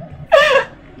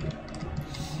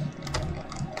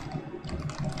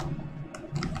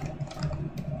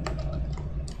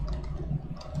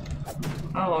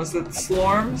 Oh, is it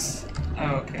slorms?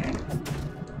 Oh, okay.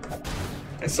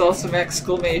 I saw some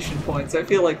exclamation points. I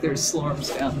feel like there's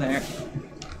slorms down there.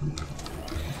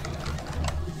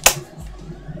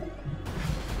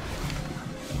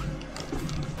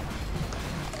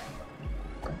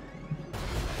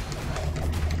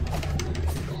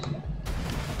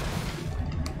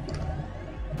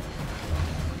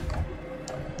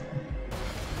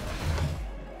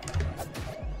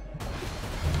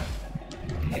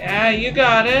 Yeah, you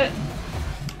got it.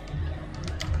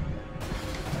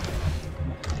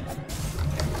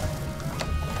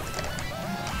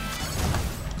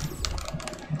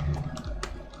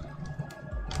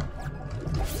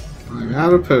 I'm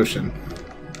out of potion.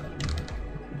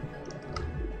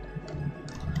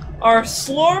 Are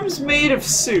slorms made of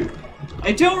soup?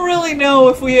 I don't really know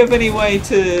if we have any way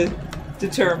to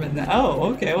determine that.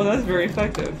 Oh, okay. Well, that's very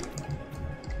effective.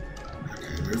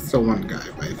 Okay, there's still one guy,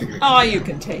 but I think I can... Oh, you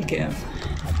can take him.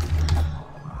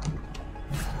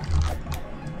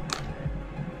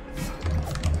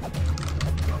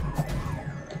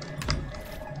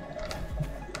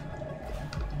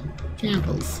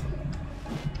 Candles.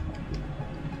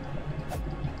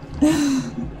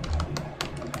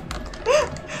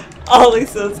 Ollie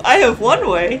says, I have one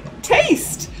way.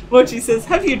 Taste! Mochi says,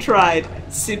 have you tried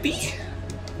sippy?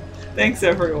 Thanks,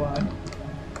 everyone.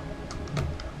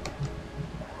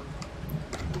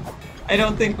 I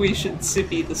don't think we should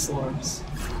sippy the slorms.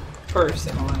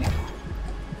 Personally.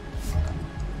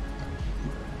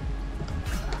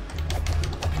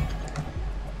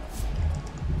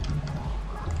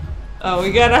 Oh,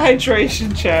 we got a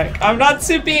hydration check. I'm not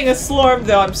sipping a slurm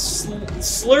though, I'm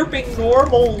slurping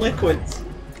normal liquids.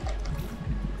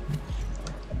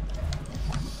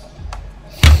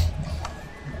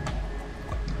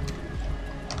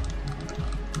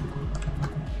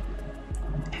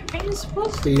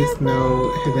 Please,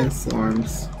 no hidden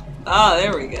slorms. Ah,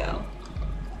 there we go.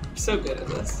 We're so good at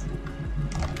this.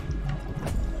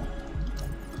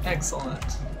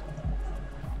 Excellent.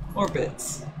 More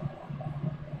bits.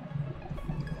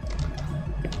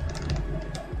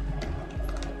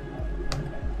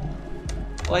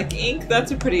 Like ink?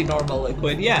 That's a pretty normal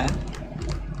liquid, yeah.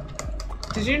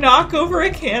 Did you knock over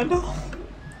a candle?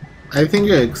 I think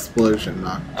an explosion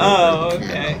knocked over the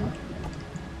candle.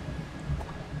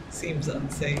 Seems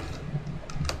unsafe.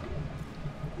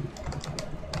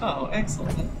 Oh,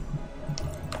 excellent.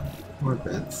 More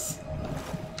bits.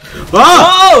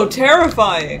 Ah! Oh,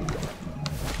 terrifying!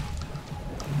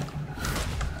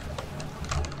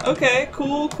 Okay,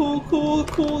 cool.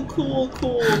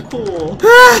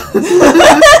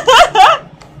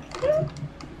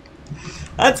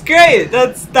 That's great!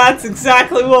 That's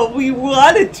exactly what we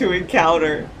wanted to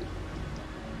encounter.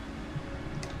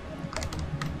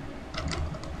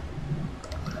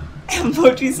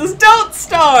 Mochi says, "Don't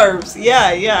starve!"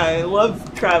 Yeah, I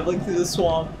love traveling through the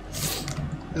swamp.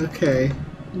 Okay.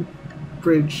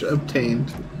 Bridge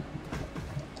obtained.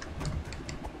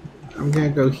 I'm gonna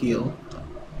go heal.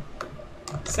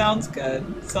 Sounds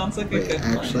good. Sounds like a good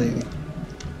plan. Actually,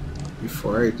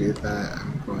 before I do that,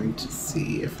 I'm going to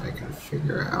see if I can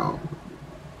figure out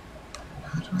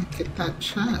how do I get that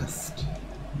chest.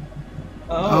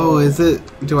 Oh, is it?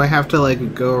 Do I have to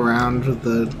like go around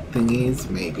the thingies?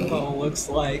 Maybe. Oh, looks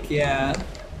like, yeah.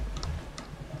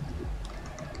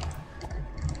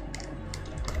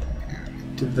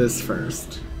 Do this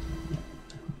first.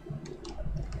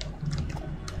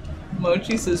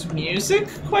 Mochi says music?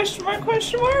 Question mark,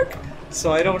 question mark?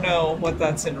 So I don't know what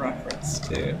that's in reference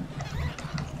to.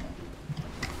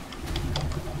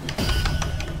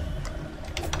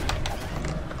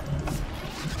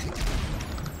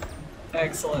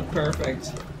 Excellent,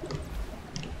 perfect.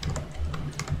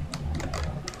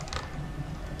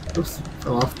 Oops,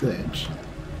 fell off the edge.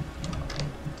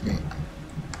 Okay.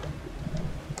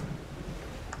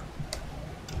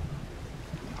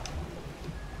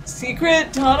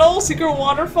 Secret tunnel? Secret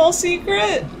waterfall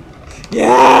secret?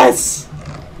 Yes!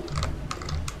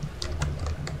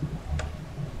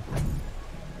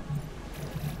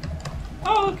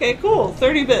 Oh, okay, cool.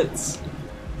 30 bits.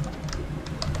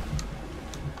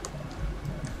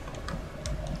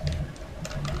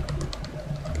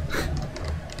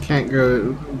 Can't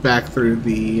go back through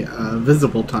the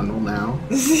visible tunnel now.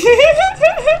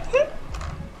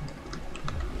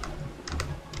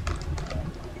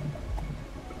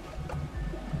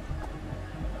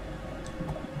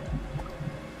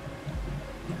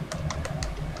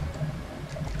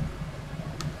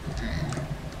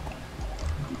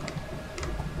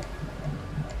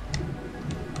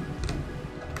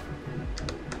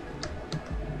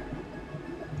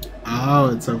 Oh,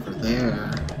 it's over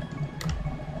there.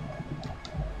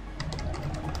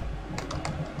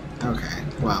 Okay,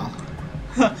 well.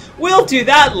 We'll do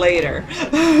that later.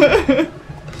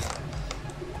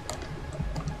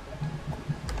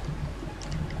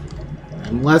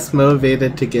 I'm less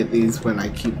motivated to get these when I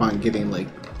keep on getting,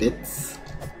 like, bits.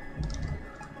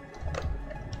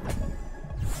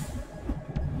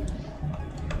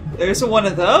 There's one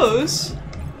of those.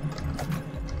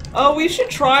 Oh, we should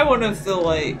try one of the,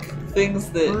 like, things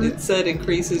that it said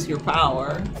increases your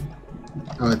power.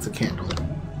 Oh, it's a candle.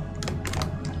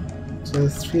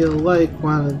 Just feel like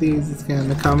one of these is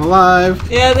gonna come alive.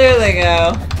 Yeah, there they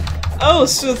go. Oh,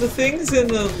 so the things in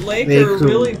the lake are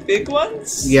really big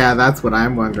ones? Yeah, that's what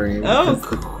I'm wondering. Oh,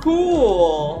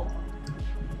 cool.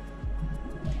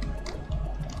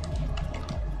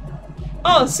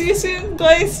 Oh, see you soon,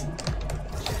 Glaze.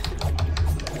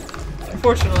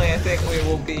 Unfortunately, I think we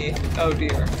will be... Oh,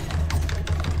 dear.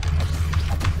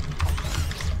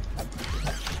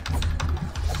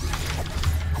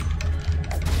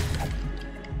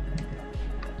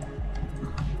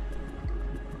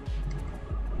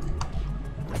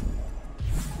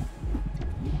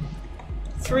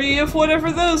 Three of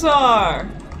whatever those are!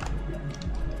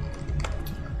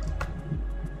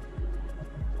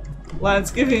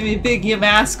 Lad's giving me Big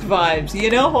Yamask vibes.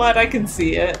 You know what? I can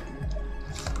see it.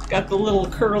 Got the little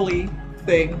curly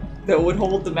thing that would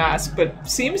hold the mask, but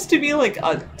seems to be like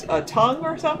a tongue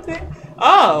or something.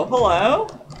 Oh, hello.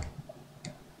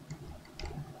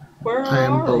 Where are we? I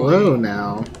am below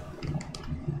now.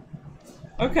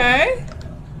 Okay.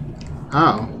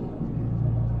 Oh.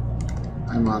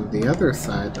 I'm on the other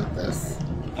side of this.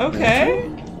 Okay.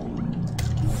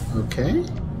 Okay.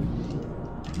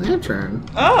 Lantern.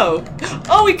 Oh.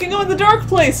 Oh, we can go in the dark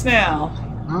place now.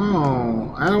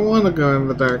 Oh, I don't want to go in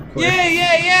the dark place.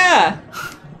 Yeah.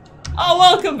 Oh,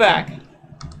 welcome back.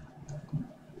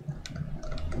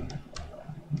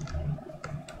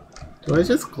 Do I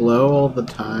just glow all the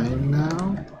time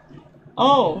now?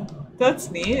 Oh, that's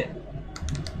neat.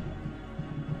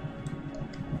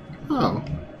 Oh.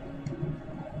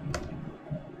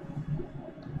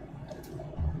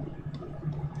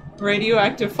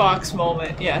 Radioactive fox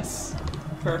moment, yes.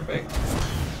 Perfect.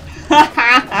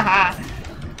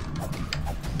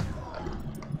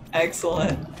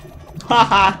 Excellent.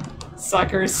 Haha.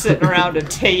 Suckers sitting around a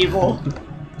table.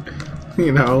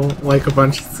 You know, like a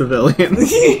bunch of civilians.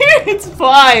 It's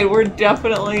fine. We're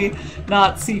definitely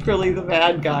not secretly the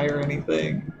bad guy or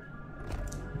anything.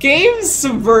 Games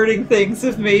subverting things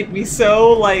have made me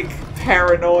so, like,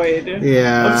 paranoid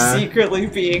of secretly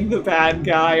being the bad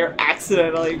guy or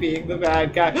accidentally being the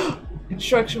bad guy.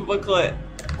 Instruction booklet.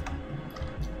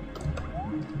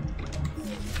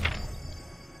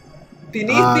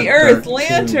 Beneath the earth,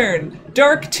 lantern.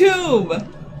 Dark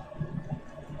tomb.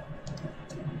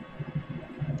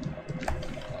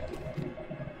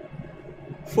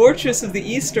 Fortress of the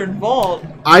Eastern Vault.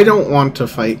 I don't want to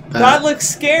fight that. That looks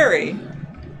scary.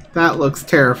 That looks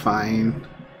terrifying.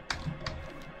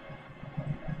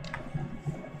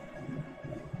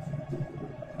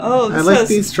 Oh, this I like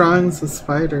these drawings of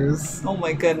spiders. Oh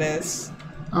my goodness.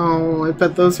 Oh, I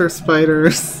bet those are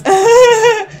spiders.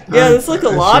 Yeah, there's like a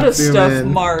lot of stuff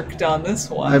marked on this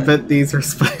one. I bet these are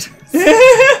spiders.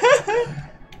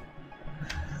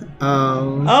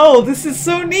 Oh, this is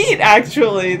so neat,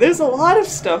 actually. There's a lot of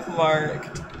stuff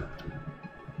marked.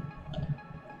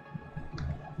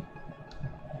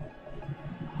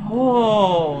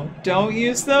 Oh, don't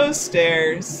use those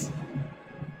stairs.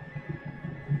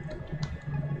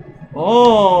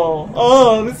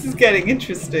 Oh, this is getting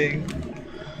interesting.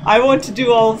 I want to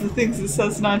do all of the things it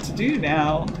says not to do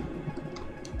now.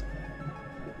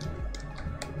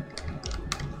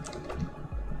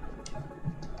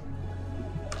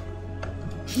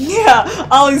 Yeah,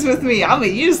 Ollie's with me. I'm gonna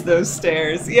use those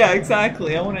stairs. Yeah,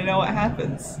 exactly. I want to know what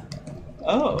happens.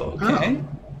 Oh, okay.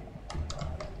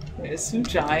 There's some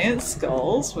giant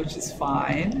skulls, which is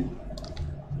fine.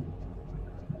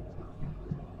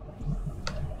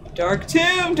 Dark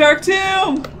tomb! Dark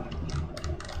tomb!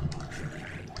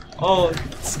 Oh,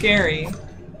 scary.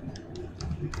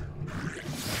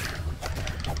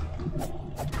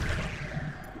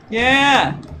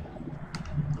 Yeah!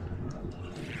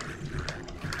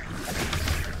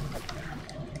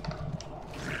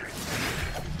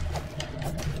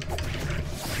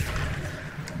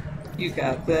 You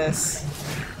got this.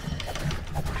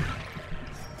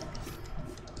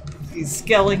 These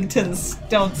skeletons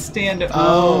don't stand.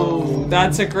 Oh,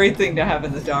 that's a great thing to have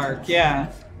in the dark.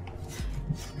 Yeah.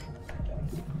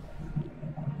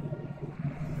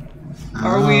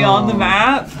 Are we on the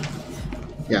map?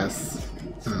 Yes.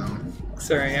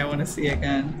 Sorry, I want to see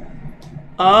again.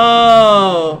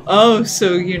 Oh,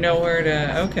 so you know where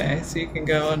to. Okay, so you can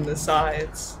go on the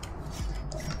sides.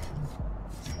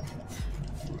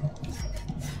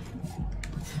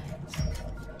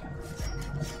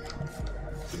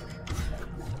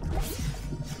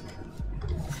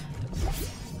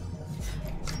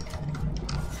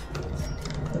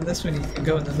 And this one you can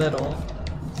go in the middle.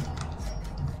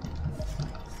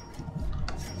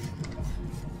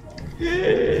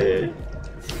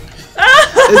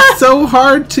 It's so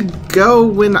hard to go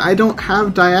when I don't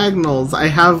have diagonals. I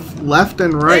have left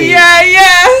and right.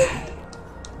 Yeah!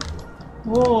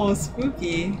 Whoa,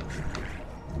 spooky.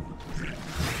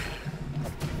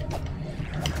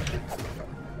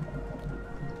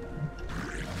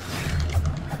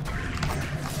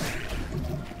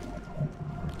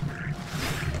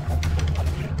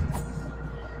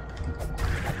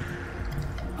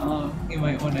 Oh, you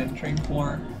might want to drink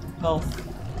more health.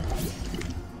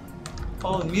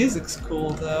 Oh, the music's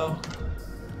cool, though.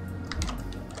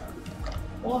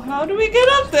 Well, how do we get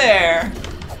up there?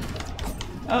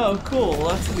 Oh, cool.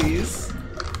 Lots of these.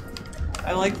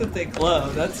 I like that they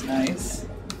glow. That's nice.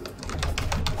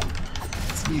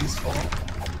 It's useful.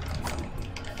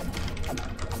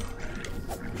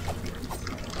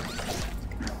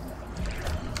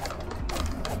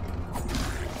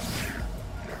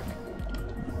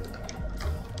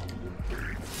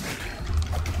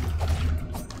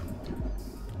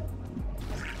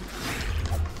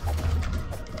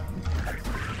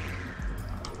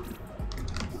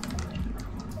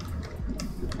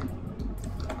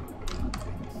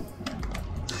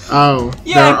 Oh,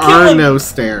 yeah, there are no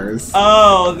stairs.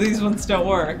 Oh, these ones don't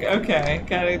work. Okay,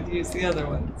 gotta use the other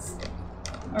ones.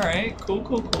 Alright, cool,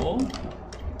 cool, cool.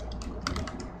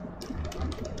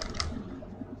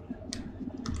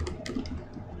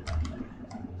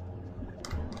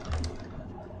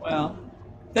 Well,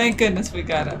 thank goodness we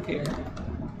got up here.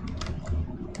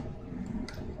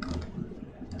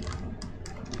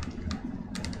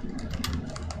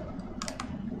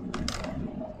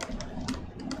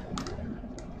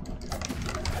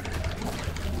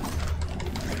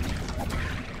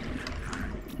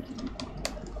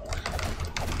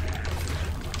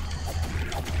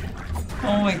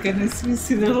 Oh Oh my goodness, you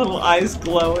see their little eyes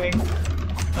glowing.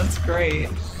 That's great.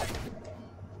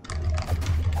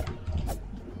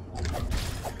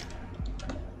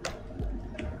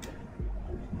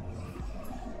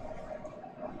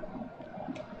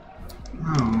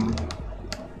 Oh.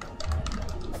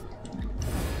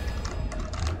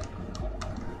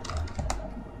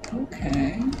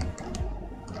 Okay.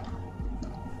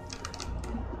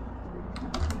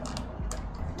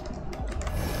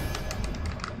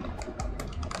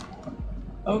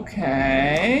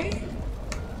 Okay.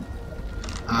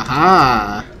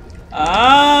 Aha!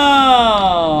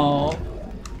 Oh!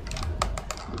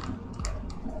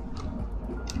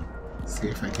 Let's see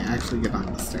if I can actually get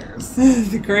on the stairs.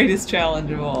 The greatest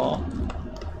challenge of all.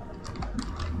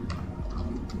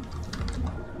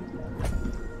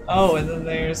 Oh, and then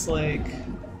there's like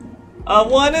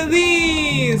one of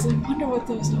these! I wonder what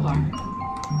those are. Oh,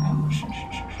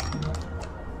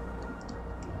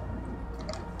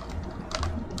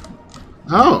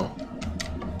 Oh!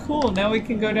 Cool, now we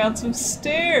can go down some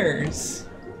stairs.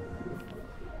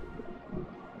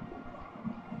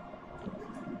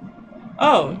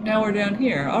 Oh, now we're down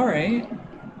here. Alright.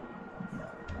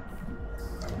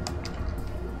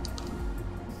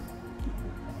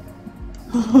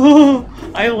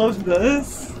 I love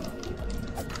this.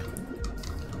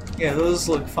 Yeah, those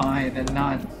look fine and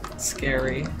not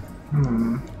scary.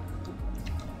 Hmm.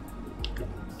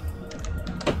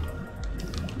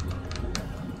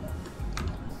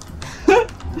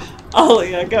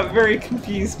 Ollie, I got very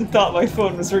confused and thought my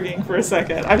phone was ringing for a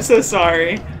second. I'm so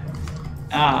sorry.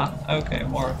 Ah, okay,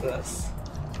 more of this.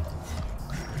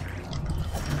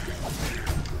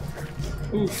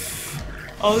 Oof.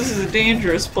 Oh, this is a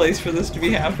dangerous place for this to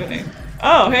be happening.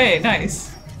 Oh, hey,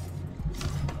 nice.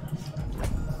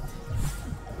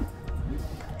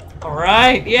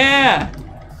 Alright, yeah!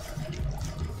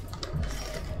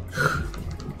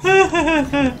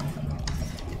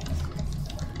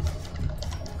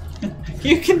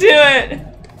 You can do it!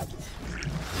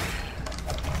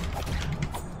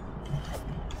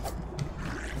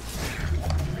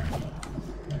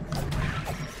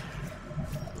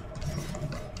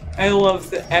 I love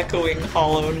the echoing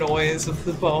hollow noise of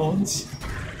the bones.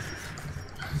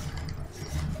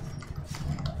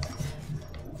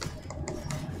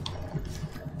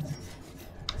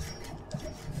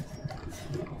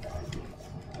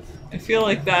 I feel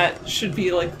like that should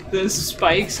be like those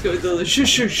spikes go the shoo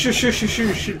shoo shoo shoo shoo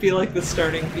shoo should be like the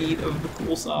starting beat of the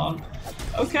cool song.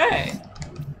 Okay.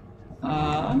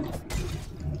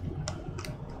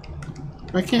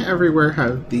 Why can't everywhere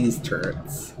have these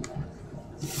turrets?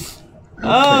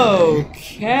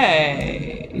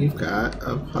 Okay. You've got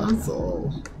a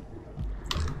puzzle.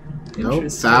 Nope,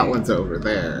 that one's over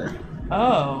there.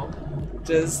 Oh.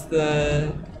 Does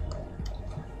the...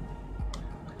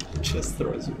 Just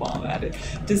throws a bomb at it.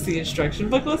 Does the instruction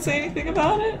booklet say anything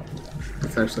about it?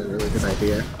 That's actually a really good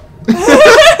idea.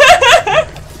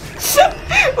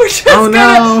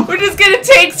 We're just gonna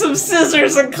take some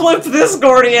scissors and clip this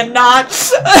Gordian knot.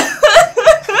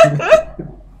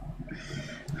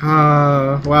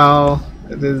 Well,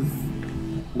 it is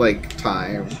like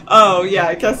time. Oh yeah,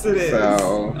 I guess it is.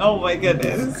 So, oh my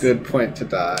goodness. Good point to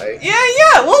die.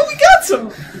 Yeah. Well, we got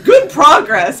some good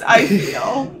progress, I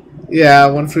feel. Yeah,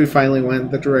 once we finally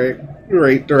went the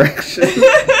right direction.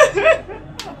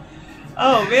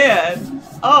 Oh man.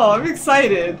 Oh, I'm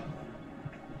excited.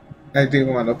 I do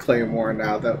want to play more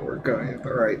now that we're going in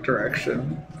the right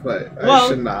direction, but I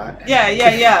should not.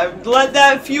 Yeah. Let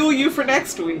that fuel you for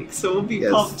next week, so we'll be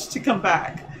pumped to come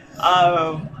back.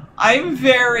 I'm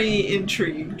very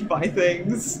intrigued by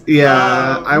things.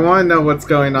 Yeah, I want to know what's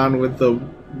going on with the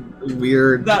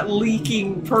weird... That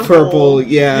leaking purple.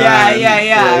 Yeah.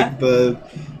 Yeah. Like the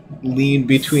lean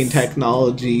between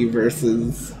technology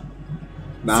versus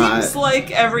not. Seems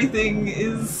like everything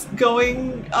is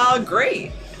going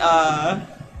great.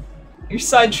 Your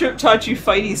side trip taught you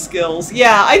fighty skills.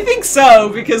 Yeah, I think so,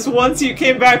 because once you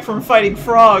came back from fighting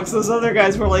frogs, those other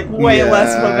guys were like way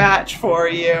less of a match for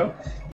you.